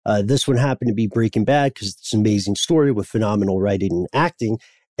time. This one happened to be Breaking Bad because it's an amazing story with phenomenal writing and acting.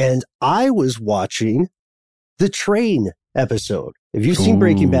 And I was watching the train episode. If you've seen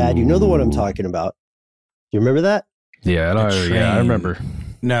Breaking Bad, you know the one I'm talking about. You remember that? Yeah, I remember.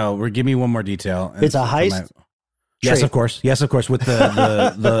 No, give me one more detail. It's a heist. Yes, of course. With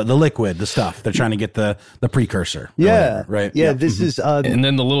the liquid, the stuff. They're trying to get the precursor. Yeah. Right. Yeah. This is. And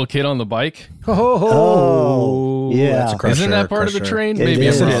then the little kid on the bike. Oh, yeah. That's a crusher, Isn't that part of the train? Maybe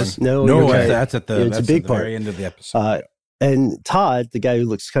I'm it wrong. is. No, that's at the, it's that's a big at the part. very end of the episode. And Todd, the guy who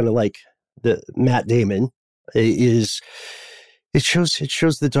looks kind of like the Matt Damon, it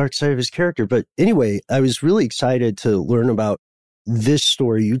shows the dark side of his character. But anyway, I was really excited to learn about this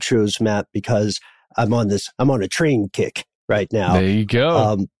story you chose, Matt, because I'm on a train kick right now. There you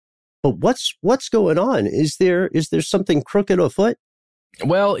go. But what's going on? Is there something crooked afoot?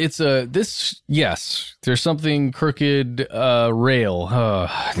 Well, there's something crooked rail.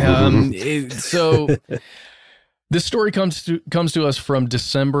 So this story comes to us from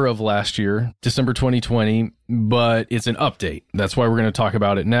December of last year, December 2020, but it's an update. That's why we're going to talk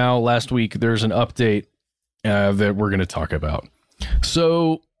about it now. Last week, there's an update that we're going to talk about.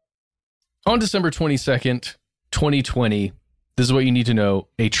 So on December 22nd, 2020, this is what you need to know.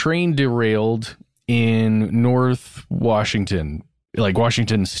 A train derailed in North Washington, like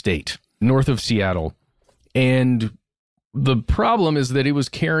Washington State. north of Seattle. And the problem is that it was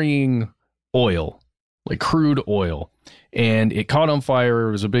carrying oil, like crude oil, and it caught on fire.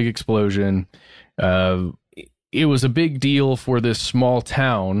 It was a big explosion. It was a big deal for this small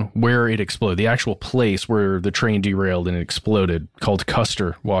town where it exploded, the actual place where the train derailed and it exploded, called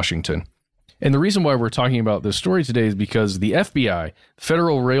Custer, Washington. And the reason why we're talking about this story today is because the FBI, the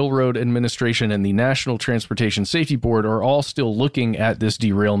Federal Railroad Administration, and the National Transportation Safety Board are all still looking at this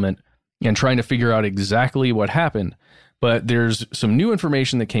derailment and trying to figure out exactly what happened. But there's some new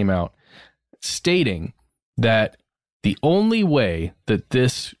information that came out stating that the only way that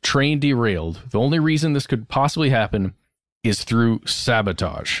this train derailed, the only reason this could possibly happen, is through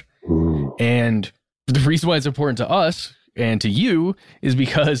sabotage. And the reason why it's important to us and to you is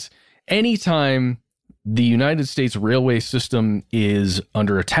because anytime the United States railway system is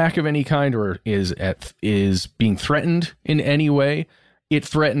under attack of any kind or is being threatened in any way, it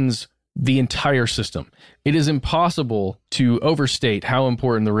threatens the entire system. It is impossible to overstate how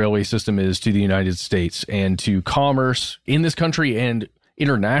important the railway system is to the United States and to commerce in this country and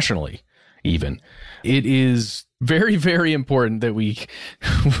internationally even. It is very, very important that we,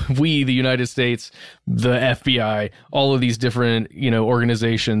 the United States, the FBI, all of these different,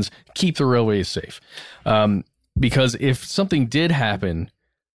 organizations keep the railways safe. Because if something did happen,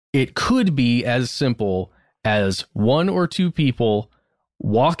 it could be as simple as one or two people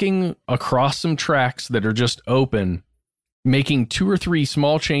walking across some tracks that are just open, making 2 or 3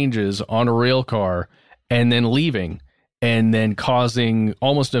 small changes on a rail car, and then leaving, and then causing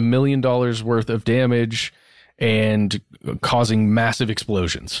almost $1 million worth of damage and causing massive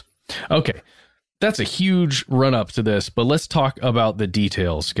explosions. Okay, that's a huge run up to this, but let's talk about the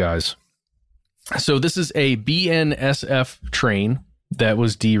details, guys. So this is a BNSF train that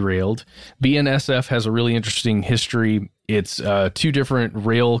was derailed. BNSF has a really interesting history. It's 2 different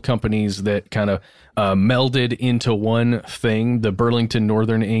rail companies that kind of melded into one thing, the Burlington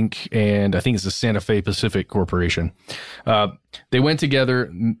Northern Inc. and I think it's the Santa Fe Pacific Corporation. They went together.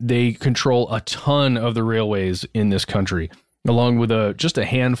 They control a ton of the railways in this country, along with just a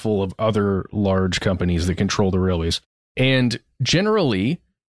handful of other large companies that control the railways. And generally,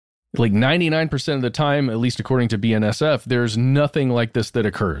 like 99% of the time, at least according to BNSF, there's nothing like this that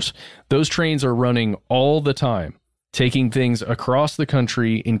occurs. Those trains are running all the time, taking things across the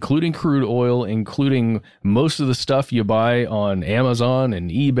country, including crude oil, including most of the stuff you buy on Amazon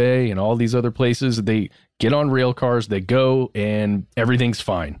and eBay and all these other places. They get on rail cars, they go, and everything's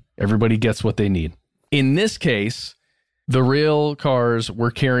fine. Everybody gets what they need. In this case, the rail cars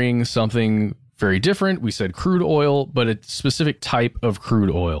were carrying something very different. We said crude oil, but a specific type of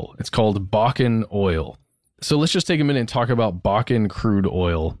crude oil. It's called Bakken oil. So let's just take a minute and talk about Bakken crude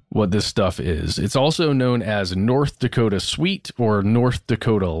oil, what this stuff is. It's also known as North Dakota Sweet or North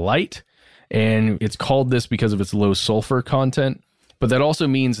Dakota Light, and it's called this because of its low sulfur content, but that also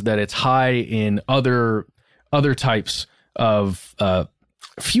means that it's high in other types of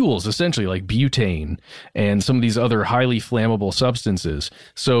fuels, essentially like butane and some of these other highly flammable substances.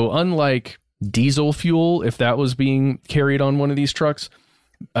 So unlike diesel fuel, if that was being carried on one of these trucks,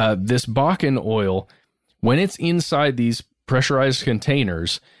 this Bakken oil, when it's inside these pressurized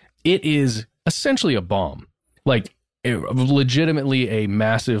containers, it is essentially a bomb, like legitimately a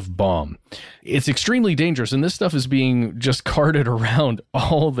massive bomb. It's extremely dangerous, and this stuff is being just carted around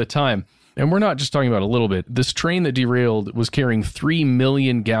all the time. And we're not just talking about a little bit. This train that derailed was carrying 3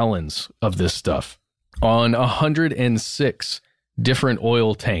 million gallons of this stuff on 106 different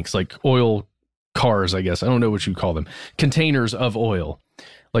oil tanks, like oil cars, I guess. I don't know what you call them. Containers of oil,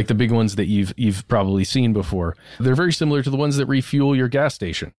 like the big ones that you've probably seen before. They're very similar to the ones that refuel your gas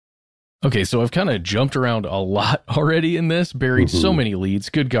station. Okay, so I've kind of jumped around a lot already in this, buried so many leads.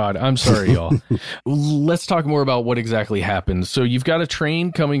 Good God, I'm sorry, y'all. Let's talk more about what exactly happened. So you've got a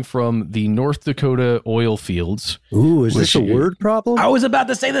train coming from the North Dakota oil fields. Ooh, is this a word problem? I was about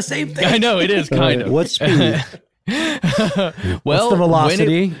to say the same thing. I know, it is kind of. What speed? Well, what's the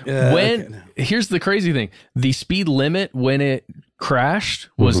velocity? Here's the crazy thing. The speed limit when it crashed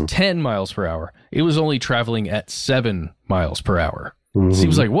was 10 miles per hour. It was only traveling at 7 miles per hour.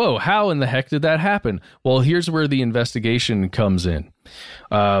 Seems like, whoa, how in the heck did that happen? Well, here's where the investigation comes in.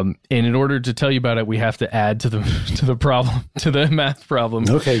 And in order to tell you about it, we have to add to the problem, to the math problem.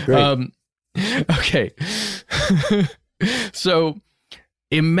 Okay, great. Okay. So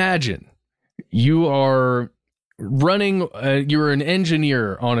imagine you are running, you're an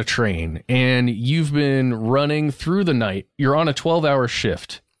engineer on a train, and you've been running through the night. You're on a 12-hour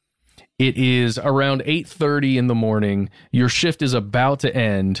shift. It is around 8:30 in the morning. Your shift is about to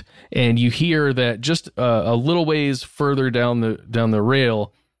end, and you hear that just a little ways further down the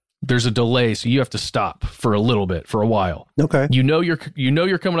rail, there's a delay, so you have to stop for a little bit, for a while. Okay. You know you're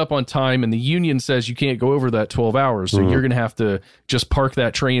coming up on time, and the union says you can't go over that 12 hours, so you're going to have to just park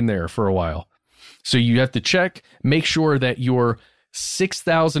that train there for a while. So you have to check, make sure that your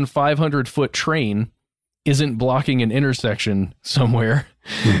 6,500 foot train isn't blocking an intersection somewhere.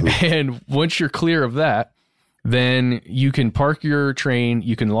 And once you're clear of that, then you can park your train,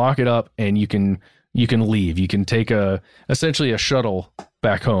 you can lock it up, and you can leave. You can take essentially a shuttle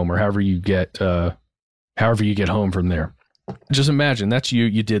back home, or however you get home from there. Just imagine that's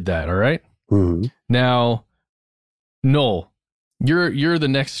you did that. All right. Now, Noel, you're the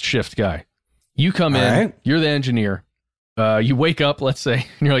next shift guy. You come in, right. You're the engineer. You wake up, let's say,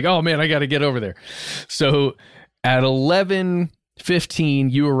 and you're like, oh man, I got to get over there. So at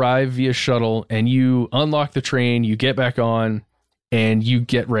 11:15, you arrive via shuttle and you unlock the train, you get back on, and you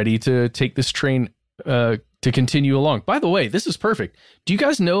get ready to take this train to continue along. By the way, this is perfect. Do you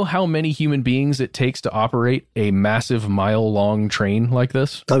guys know how many human beings it takes to operate a massive mile-long train like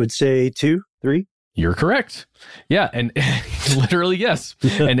this? I would say 2, 3. You're correct. Yeah, and literally, yes.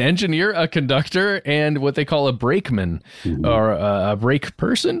 An engineer, a conductor, and what they call a brakeman, or a brake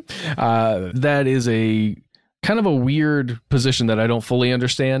person. That is a kind of a weird position that I don't fully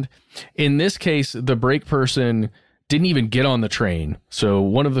understand. In this case, the brake person didn't even get on the train. So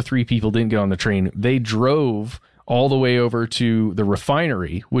one of the 3 people didn't get on the train. They drove all the way over to the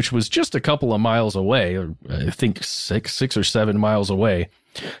refinery, which was just a couple of miles away, or I think 6 or 7 miles away,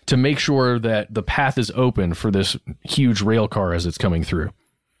 to make sure that the path is open for this huge rail car as it's coming through.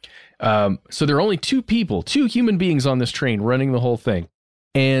 So there are only 2 people, 2 human beings on this train running the whole thing.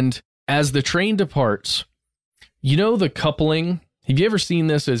 And as the train departs, you know the coupling? Have you ever seen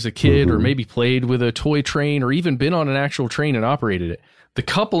this as a kid, or maybe played with a toy train, or even been on an actual train and operated it? The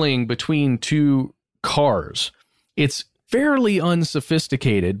coupling between 2 cars, it's fairly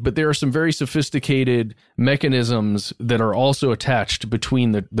unsophisticated, but there are some very sophisticated mechanisms that are also attached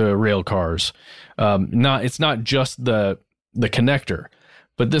between the rail cars. It's not just the connector,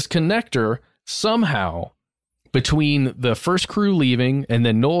 but this connector somehow, between the first crew leaving and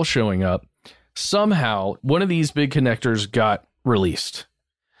then Noel showing up, somehow one of these big connectors got released.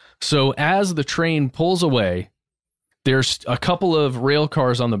 So as the train pulls away, there's a couple of rail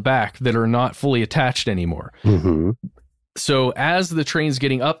cars on the back that are not fully attached anymore. So as the train's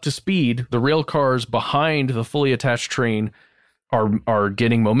getting up to speed, the rail cars behind the fully attached train are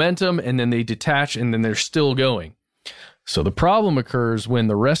getting momentum, and then they detach, and then they're still going. So the problem occurs when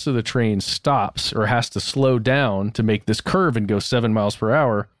the rest of the train stops or has to slow down to make this curve and go 7 miles per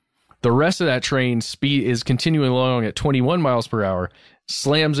hour. The rest of that train speed is continuing along at 21 miles per hour,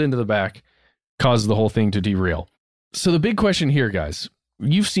 slams into the back, causes the whole thing to derail. So the big question here, guys,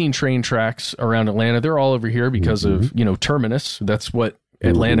 you've seen train tracks around Atlanta. They're all over here because of, Terminus. That's what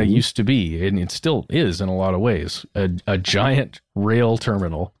Atlanta used to be, and it still is in a lot of ways, a giant rail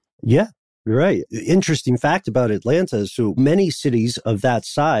terminal. Yeah, you're right. Interesting fact about Atlanta. So many cities of that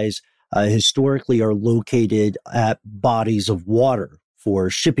size historically are located at bodies of water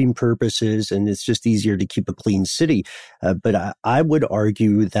for shipping purposes, and it's just easier to keep a clean city. But I would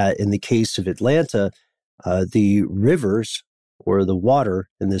argue that in the case of Atlanta, the rivers, or the water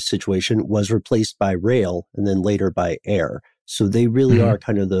in this situation, was replaced by rail and then later by air. So they really are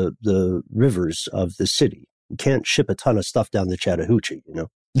kind of the rivers of the city. You can't ship a ton of stuff down the Chattahoochee,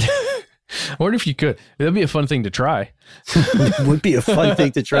 I wonder if you could. That'd be a fun thing to try. It would be a fun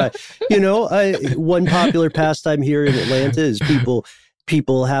thing to try. One popular pastime here in Atlanta is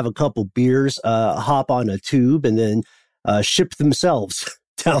people have a couple beers, hop on a tube, and then ship themselves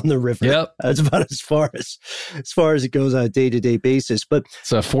down the river. Yep. That's about as far as it goes on a day-to-day basis. But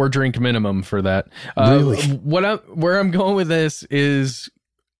it's a 4-drink minimum for that. Really? Where I'm going with this is,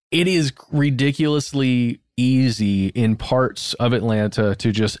 it is ridiculously easy in parts of Atlanta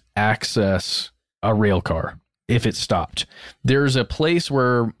to just access a rail car if it stopped. There's a place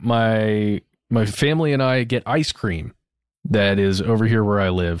where my family and I get ice cream that is over here where I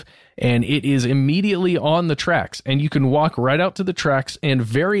live, and it is immediately on the tracks, and you can walk right out to the tracks, and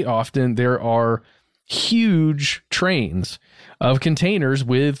very often there are huge trains of containers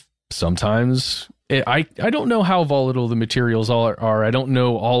with sometimes, I don't know how volatile the materials are. I don't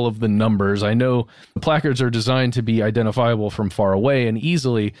know all of the numbers. I know the placards are designed to be identifiable from far away and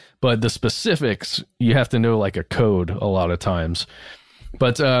easily, but the specifics, you have to know like a code a lot of times.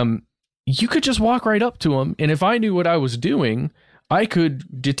 But you could just walk right up to them, and if I knew what I was doing, I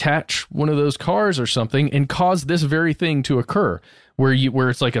could detach one of those cars or something and cause this very thing to occur, where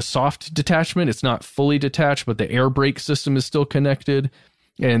it's like a soft detachment. It's not fully detached, but the air brake system is still connected,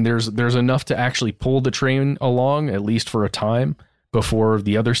 and there's enough to actually pull the train along, at least for a time. before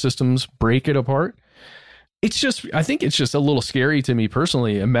the other systems break it apart. I think it's just a little scary to me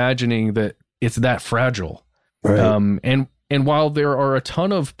personally, imagining that it's that fragile. Right. And while there are a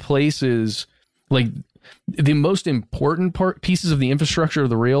ton of places, like the most important pieces of the infrastructure of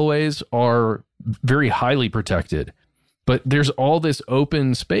the railways are very highly protected, but there's all this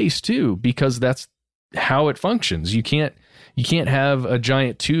open space too, because that's how it functions. You can't have a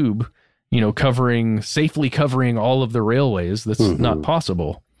giant tube, safely covering all of the railways. That's not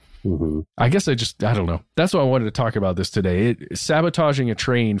possible. I guess I don't know. That's why I wanted to talk about this today. Sabotaging a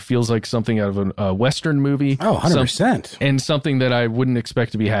train feels like something out of a Western movie. Oh, 100%. And something that I wouldn't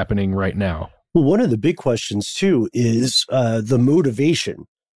expect to be happening right now. Well, one of the big questions, too, is the motivation.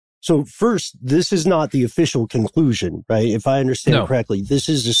 So first, this is not the official conclusion, right? If I understand correctly, this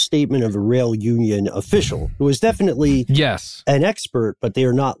is a statement of a rail union official who is definitely an expert, but they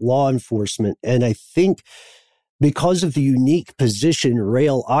are not law enforcement. And I think because of the unique position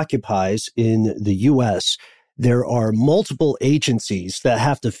rail occupies in the U.S., there are multiple agencies that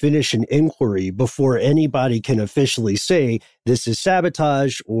have to finish an inquiry before anybody can officially say this is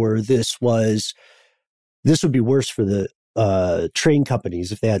sabotage or this would be worse for the train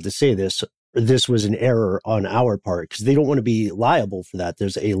companies if they had to say this, or this was an error on our part, because they don't want to be liable for that.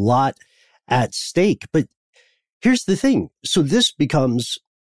 There's a lot at stake. But here's the thing. So this becomes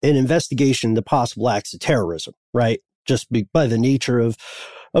an investigation into possible acts of terrorism, right? Just by the nature of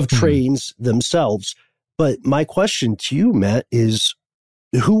trains themselves. But my question to you, Matt, is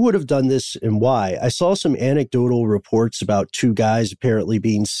who would have done this and why? I saw some anecdotal reports about two guys apparently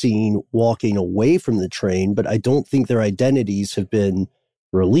being seen walking away from the train, but I don't think their identities have been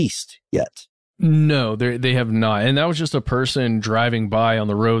released yet. No, they have not. And that was just a person driving by on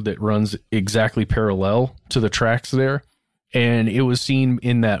the road that runs exactly parallel to the tracks there. And it was seen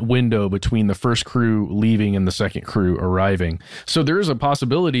in that window between the first crew leaving and the second crew arriving. So there is a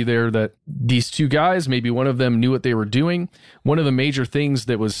possibility there that these two guys, maybe one of them knew what they were doing. One of the major things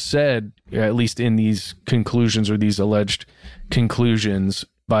that was said, at least in these conclusions or these alleged conclusions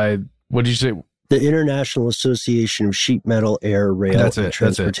by, what did you say? The International Association of Sheet Metal, Air, Rail, and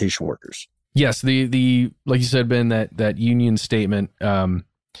Transportation Workers. Yes, the like you said, Ben, that union statement,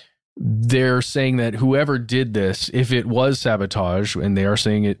 they're saying that whoever did this, if it was sabotage, and they are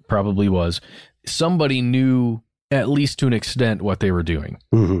saying it probably was, somebody knew at least to an extent what they were doing.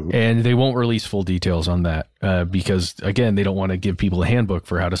 And they won't release full details on that because, again, they don't want to give people a handbook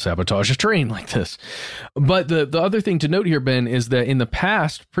for how to sabotage a train like this. But the other thing to note here, Ben, is that in the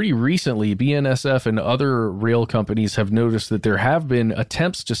past, pretty recently, BNSF and other rail companies have noticed that there have been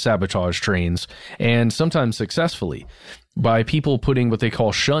attempts to sabotage trains, and sometimes successfully, by people putting what they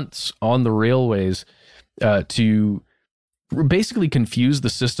call shunts on the railways to basically confuse the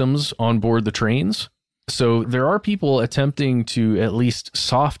systems on board the trains. So there are people attempting to at least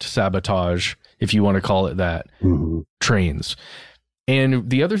soft sabotage, if you want to call it that, trains. And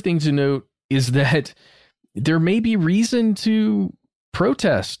the other thing to note is that there may be reason to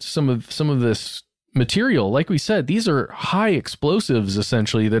protest some of this material. Like we said, these are high explosives,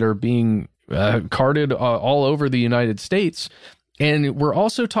 essentially, that are being carted all over the United States. And we're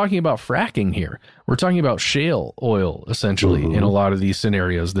also talking about fracking here. We're talking about shale oil, essentially, in a lot of these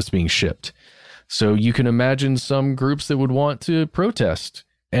scenarios that's being shipped. So you can imagine some groups that would want to protest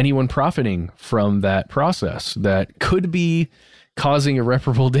anyone profiting from that process that could be causing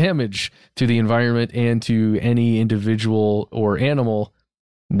irreparable damage to the environment and to any individual or animal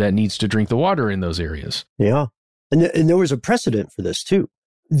that needs to drink the water in those areas. Yeah. And there was a precedent for this, too.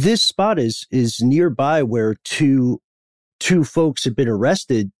 This spot is nearby where two folks had been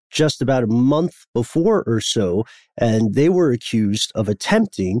arrested just about a month before or so, and they were accused of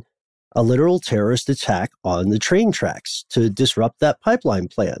attempting a literal terrorist attack on the train tracks to disrupt that pipeline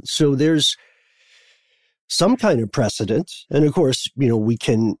plan. So there's some kind of precedent. And of course, we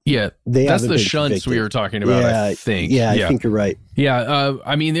can... Yeah, that's the shunts we were talking about, I think. Yeah, I think you're right. Yeah,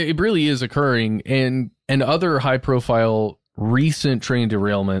 I mean, it really is occurring. And other high-profile recent train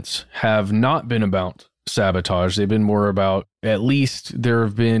derailments have not been about sabotage. They've been more about, at least there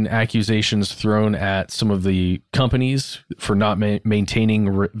have been accusations thrown at some of the companies for not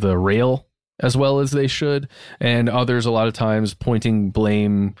maintaining the rail as well as they should, and others a lot of times pointing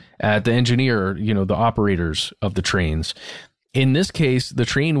blame at the engineer, the operators of the trains. In this case, the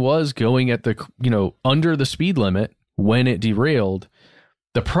train was going at under the speed limit when it derailed.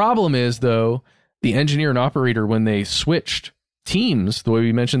 The problem is, though, the engineer and operator, when they switched teams, the way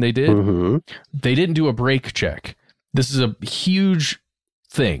we mentioned they did, they didn't do a brake check. This is a huge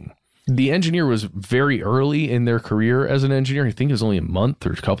thing. The engineer was very early in their career as an engineer. I think it was only a month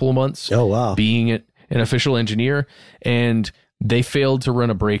or a couple of months being an official engineer. And they failed to run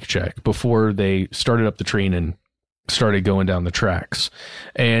a brake check before they started up the train and started going down the tracks.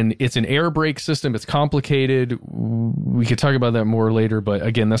 And it's an air brake system. It's complicated. We could talk about that more later, but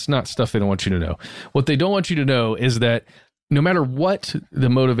again, that's not stuff they don't want you to know. What they don't want you to know is that no matter what the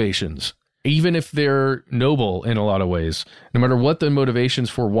motivations, even if they're noble in a lot of ways, no matter what the motivations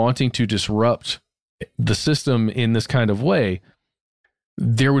for wanting to disrupt the system in this kind of way,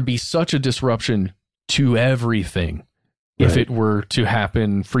 there would be such a disruption to everything if it were to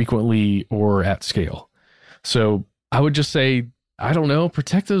happen frequently or at scale. So I would just say, I don't know,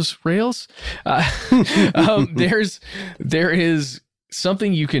 protect those rails. There is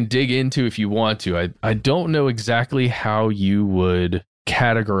something you can dig into if you want to. I don't know exactly how you would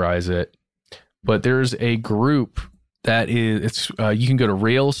categorize it, but there's a group that is, you can go to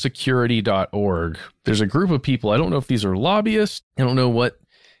railsecurity.org. There's a group of people. I don't know if these are lobbyists. I don't know what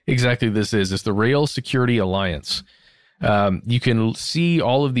exactly this is. It's the Rail Security Alliance. You can see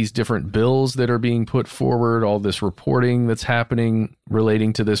all of these different bills that are being put forward, all this reporting that's happening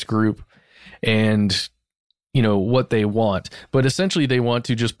relating to this group, and what they want. But essentially, they want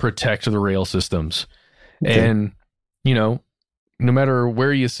to just protect the rail systems. Okay. And, no matter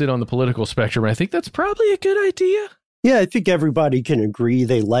where you sit on the political spectrum, I think that's probably a good idea. Yeah, I think everybody can agree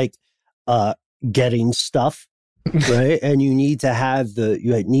they like getting stuff. Right. And you need to have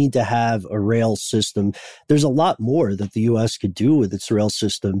a rail system. There's a lot more that the U.S. could do with its rail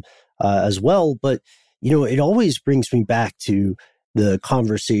system as well. But, it always brings me back to the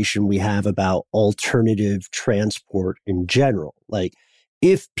conversation we have about alternative transport in general. Like,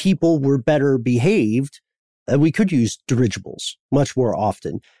 if people were better behaved, we could use dirigibles much more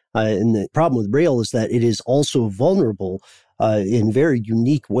often. And the problem with rail is that it is also vulnerable in very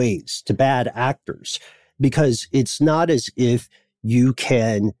unique ways to bad actors. Because it's not as if you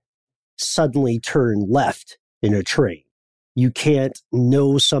can suddenly turn left in a train. You can't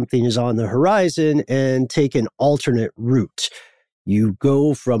know something is on the horizon and take an alternate route. You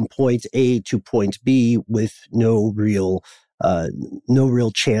go from point A to point B with no real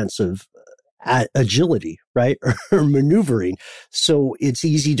chance of agility, right? or maneuvering. So it's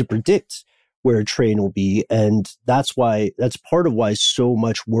easy to predict where a train will be. And that's part of why so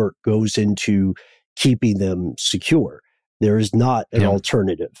much work goes into keeping them secure. There is not an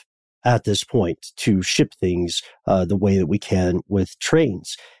alternative at this point to ship things the way that we can with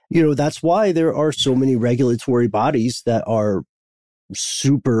trains. That's why there are so many regulatory bodies that are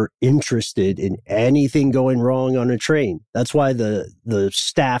super interested in anything going wrong on a train. That's why the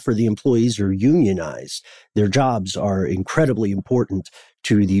staff or the employees are unionized. Their jobs are incredibly important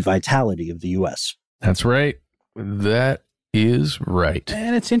to the vitality of the U.S. That's right. That is right.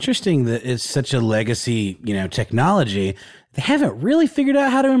 And it's interesting that it's such a legacy, technology. They haven't really figured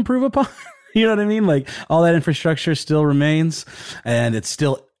out how to improve upon. You know what I mean? Like, all that infrastructure still remains, and it's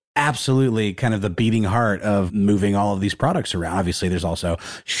still absolutely kind of the beating heart of moving all of these products around. Obviously, there's also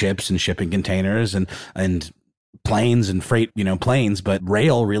ships and shipping containers and planes and freight, planes, but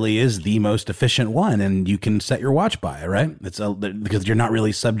rail really is the most efficient one, and you can set your watch by it, right? Because you're not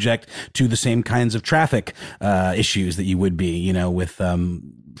really subject to the same kinds of traffic issues that you would be, with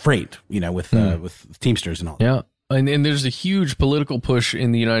freight, with Teamsters and all that. Yeah. And there's a huge political push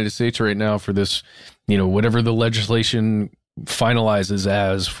in the United States right now for this, whatever the legislation finalizes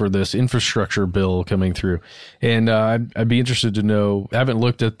as for this infrastructure bill coming through. And I'd be interested to know, I haven't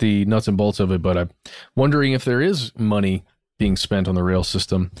looked at the nuts and bolts of it, but I'm wondering if there is money being spent on the rail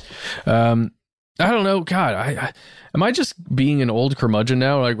system. I don't know. God, am I just being an old curmudgeon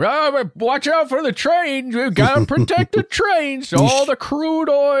now? Like, watch out for the trains. We've got to protect the trains. All the crude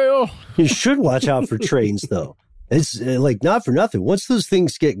oil. You should watch out for trains, though. It's like, not for nothing. Once those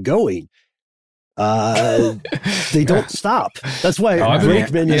things get going, they don't stop. That's why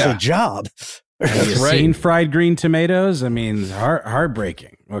brakeman is a job. Have you seen fried green tomatoes? I mean,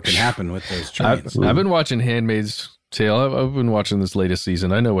 heartbreaking what can happen with those trains. I've been watching Handmaid's Tale. I've been watching this latest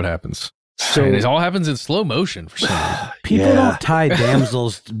season. I know what happens. So and it all happens in slow motion for some reason. People don't tie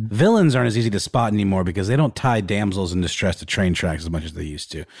damsels. Villains aren't as easy to spot anymore because they don't tie damsels in distress to train tracks as much as they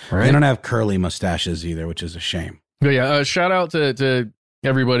used to. Right. They don't have curly mustaches either, which is a shame. But yeah, shout out to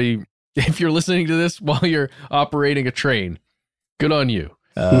everybody. If you're listening to this while you're operating a train, good on you.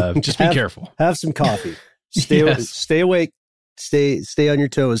 Just be careful. Have some coffee. Stay awake. Stay on your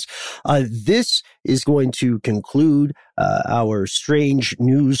toes. This is going to conclude our strange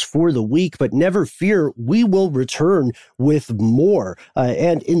news for the week, but never fear, we will return with more.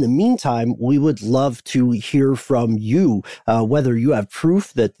 And in the meantime, we would love to hear from you, whether you have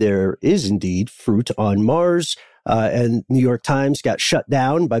proof that there is indeed fruit on Mars, and New York Times got shut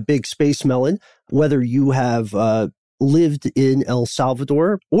down by Big Space Melon, whether you have lived in El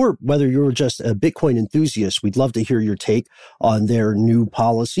Salvador, or whether you're just a Bitcoin enthusiast, we'd love to hear your take on their new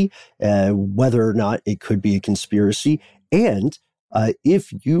policy, whether or not it could be a conspiracy. And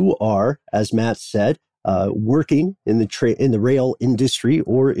if you are, as Matt said, working in the rail industry,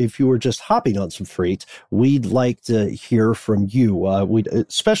 or if you were just hopping on some freight, we'd like to hear from you. We'd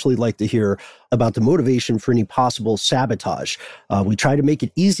especially like to hear about the motivation for any possible sabotage. We try to make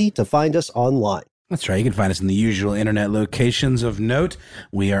it easy to find us online. That's right. You can find us in the usual internet locations of note.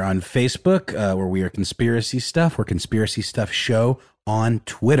 We are on Facebook, where we are Conspiracy Stuff. We're Conspiracy Stuff Show on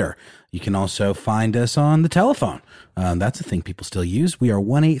Twitter. You can also find us on the telephone. That's a thing people still use. We are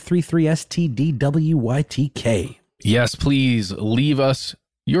 1-833-STDWYTK. Yes, please leave us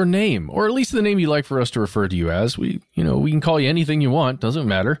your name, or at least the name you'd like for us to refer to you as. We can call you anything you want. Doesn't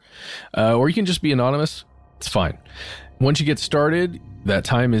matter. Or you can just be anonymous. It's fine. Once you get started, that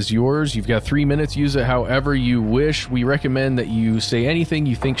time is yours. You've got 3 minutes. Use it however you wish. We recommend that you say anything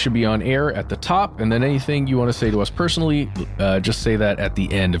you think should be on air at the top, and then anything you want to say to us personally, just say that at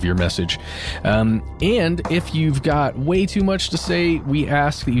the end of your message. And if you've got way too much to say, we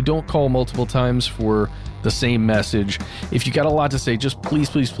ask that you don't call multiple times for the same message. If you got a lot to say, just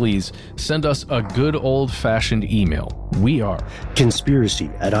please send us a good old-fashioned email. We are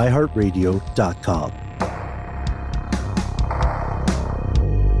conspiracy@iheartradio.com.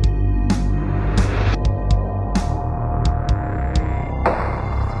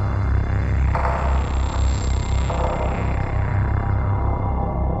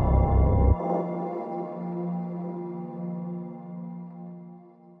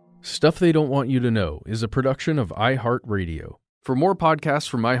 Stuff They Don't Want You to Know is a production of iHeartRadio. For more podcasts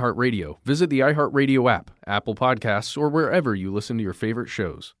from iHeartRadio, visit the iHeartRadio app, Apple Podcasts, or wherever you listen to your favorite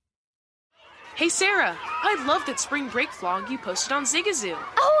shows. Hey Sarah, I loved that spring break vlog you posted on Zigazoo.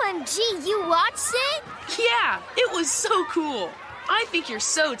 OMG, you watched it? Yeah, it was so cool. I think you're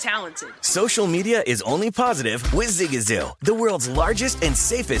so talented. Social media is only positive with Zigazoo, the world's largest and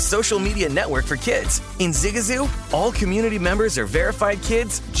safest social media network for kids. In Zigazoo, all community members are verified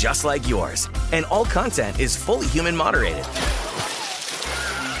kids just like yours, and all content is fully human moderated.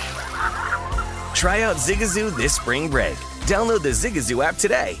 Try out Zigazoo this spring break. Download the Zigazoo app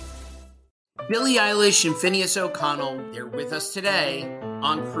today. Billie Eilish and Phineas O'Connell, they're with us today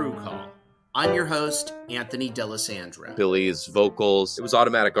on Crew Call. I'm your host, Anthony D'Alessandro. Billie's vocals, it was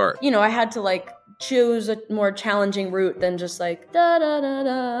automatic art. I had to choose a more challenging route than just da da da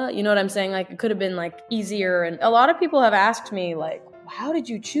da. You know what I'm saying? It could have been easier. And a lot of people have asked me how did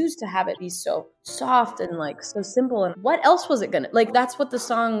you choose to have it be so soft and so simple? And what else was it gonna that's what the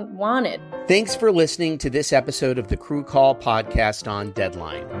song wanted. Thanks for listening to this episode of the Crew Call podcast on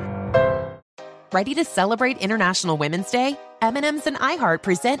Deadline. Ready to celebrate International Women's Day? M&M's and iHeart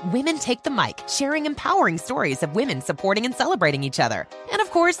present Women Take the Mic, sharing empowering stories of women supporting and celebrating each other. And of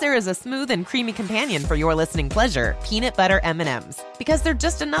course, there is a smooth and creamy companion for your listening pleasure, peanut butter M&M's. Because they're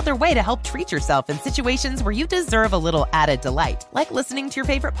just another way to help treat yourself in situations where you deserve a little added delight, like listening to your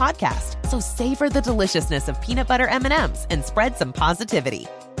favorite podcast. So savor the deliciousness of peanut butter M&M's and spread some positivity.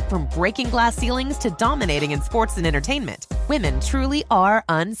 From breaking glass ceilings to dominating in sports and entertainment, women truly are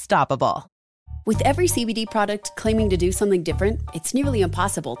unstoppable. With every CBD product claiming to do something different, it's nearly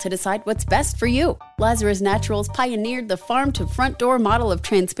impossible to decide what's best for you. Lazarus Naturals pioneered the farm-to-front-door model of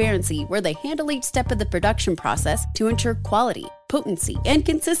transparency, where they handle each step of the production process to ensure quality, potency, and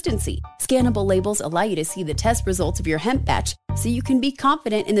consistency. Scannable labels allow you to see the test results of your hemp batch, so you can be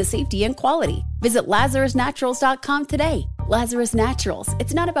confident in the safety and quality. Visit LazarusNaturals.com today. Lazarus Naturals.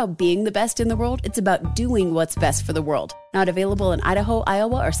 It's not about being the best in the world, it's about doing what's best for the world. Not available in Idaho,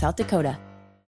 Iowa, or South Dakota.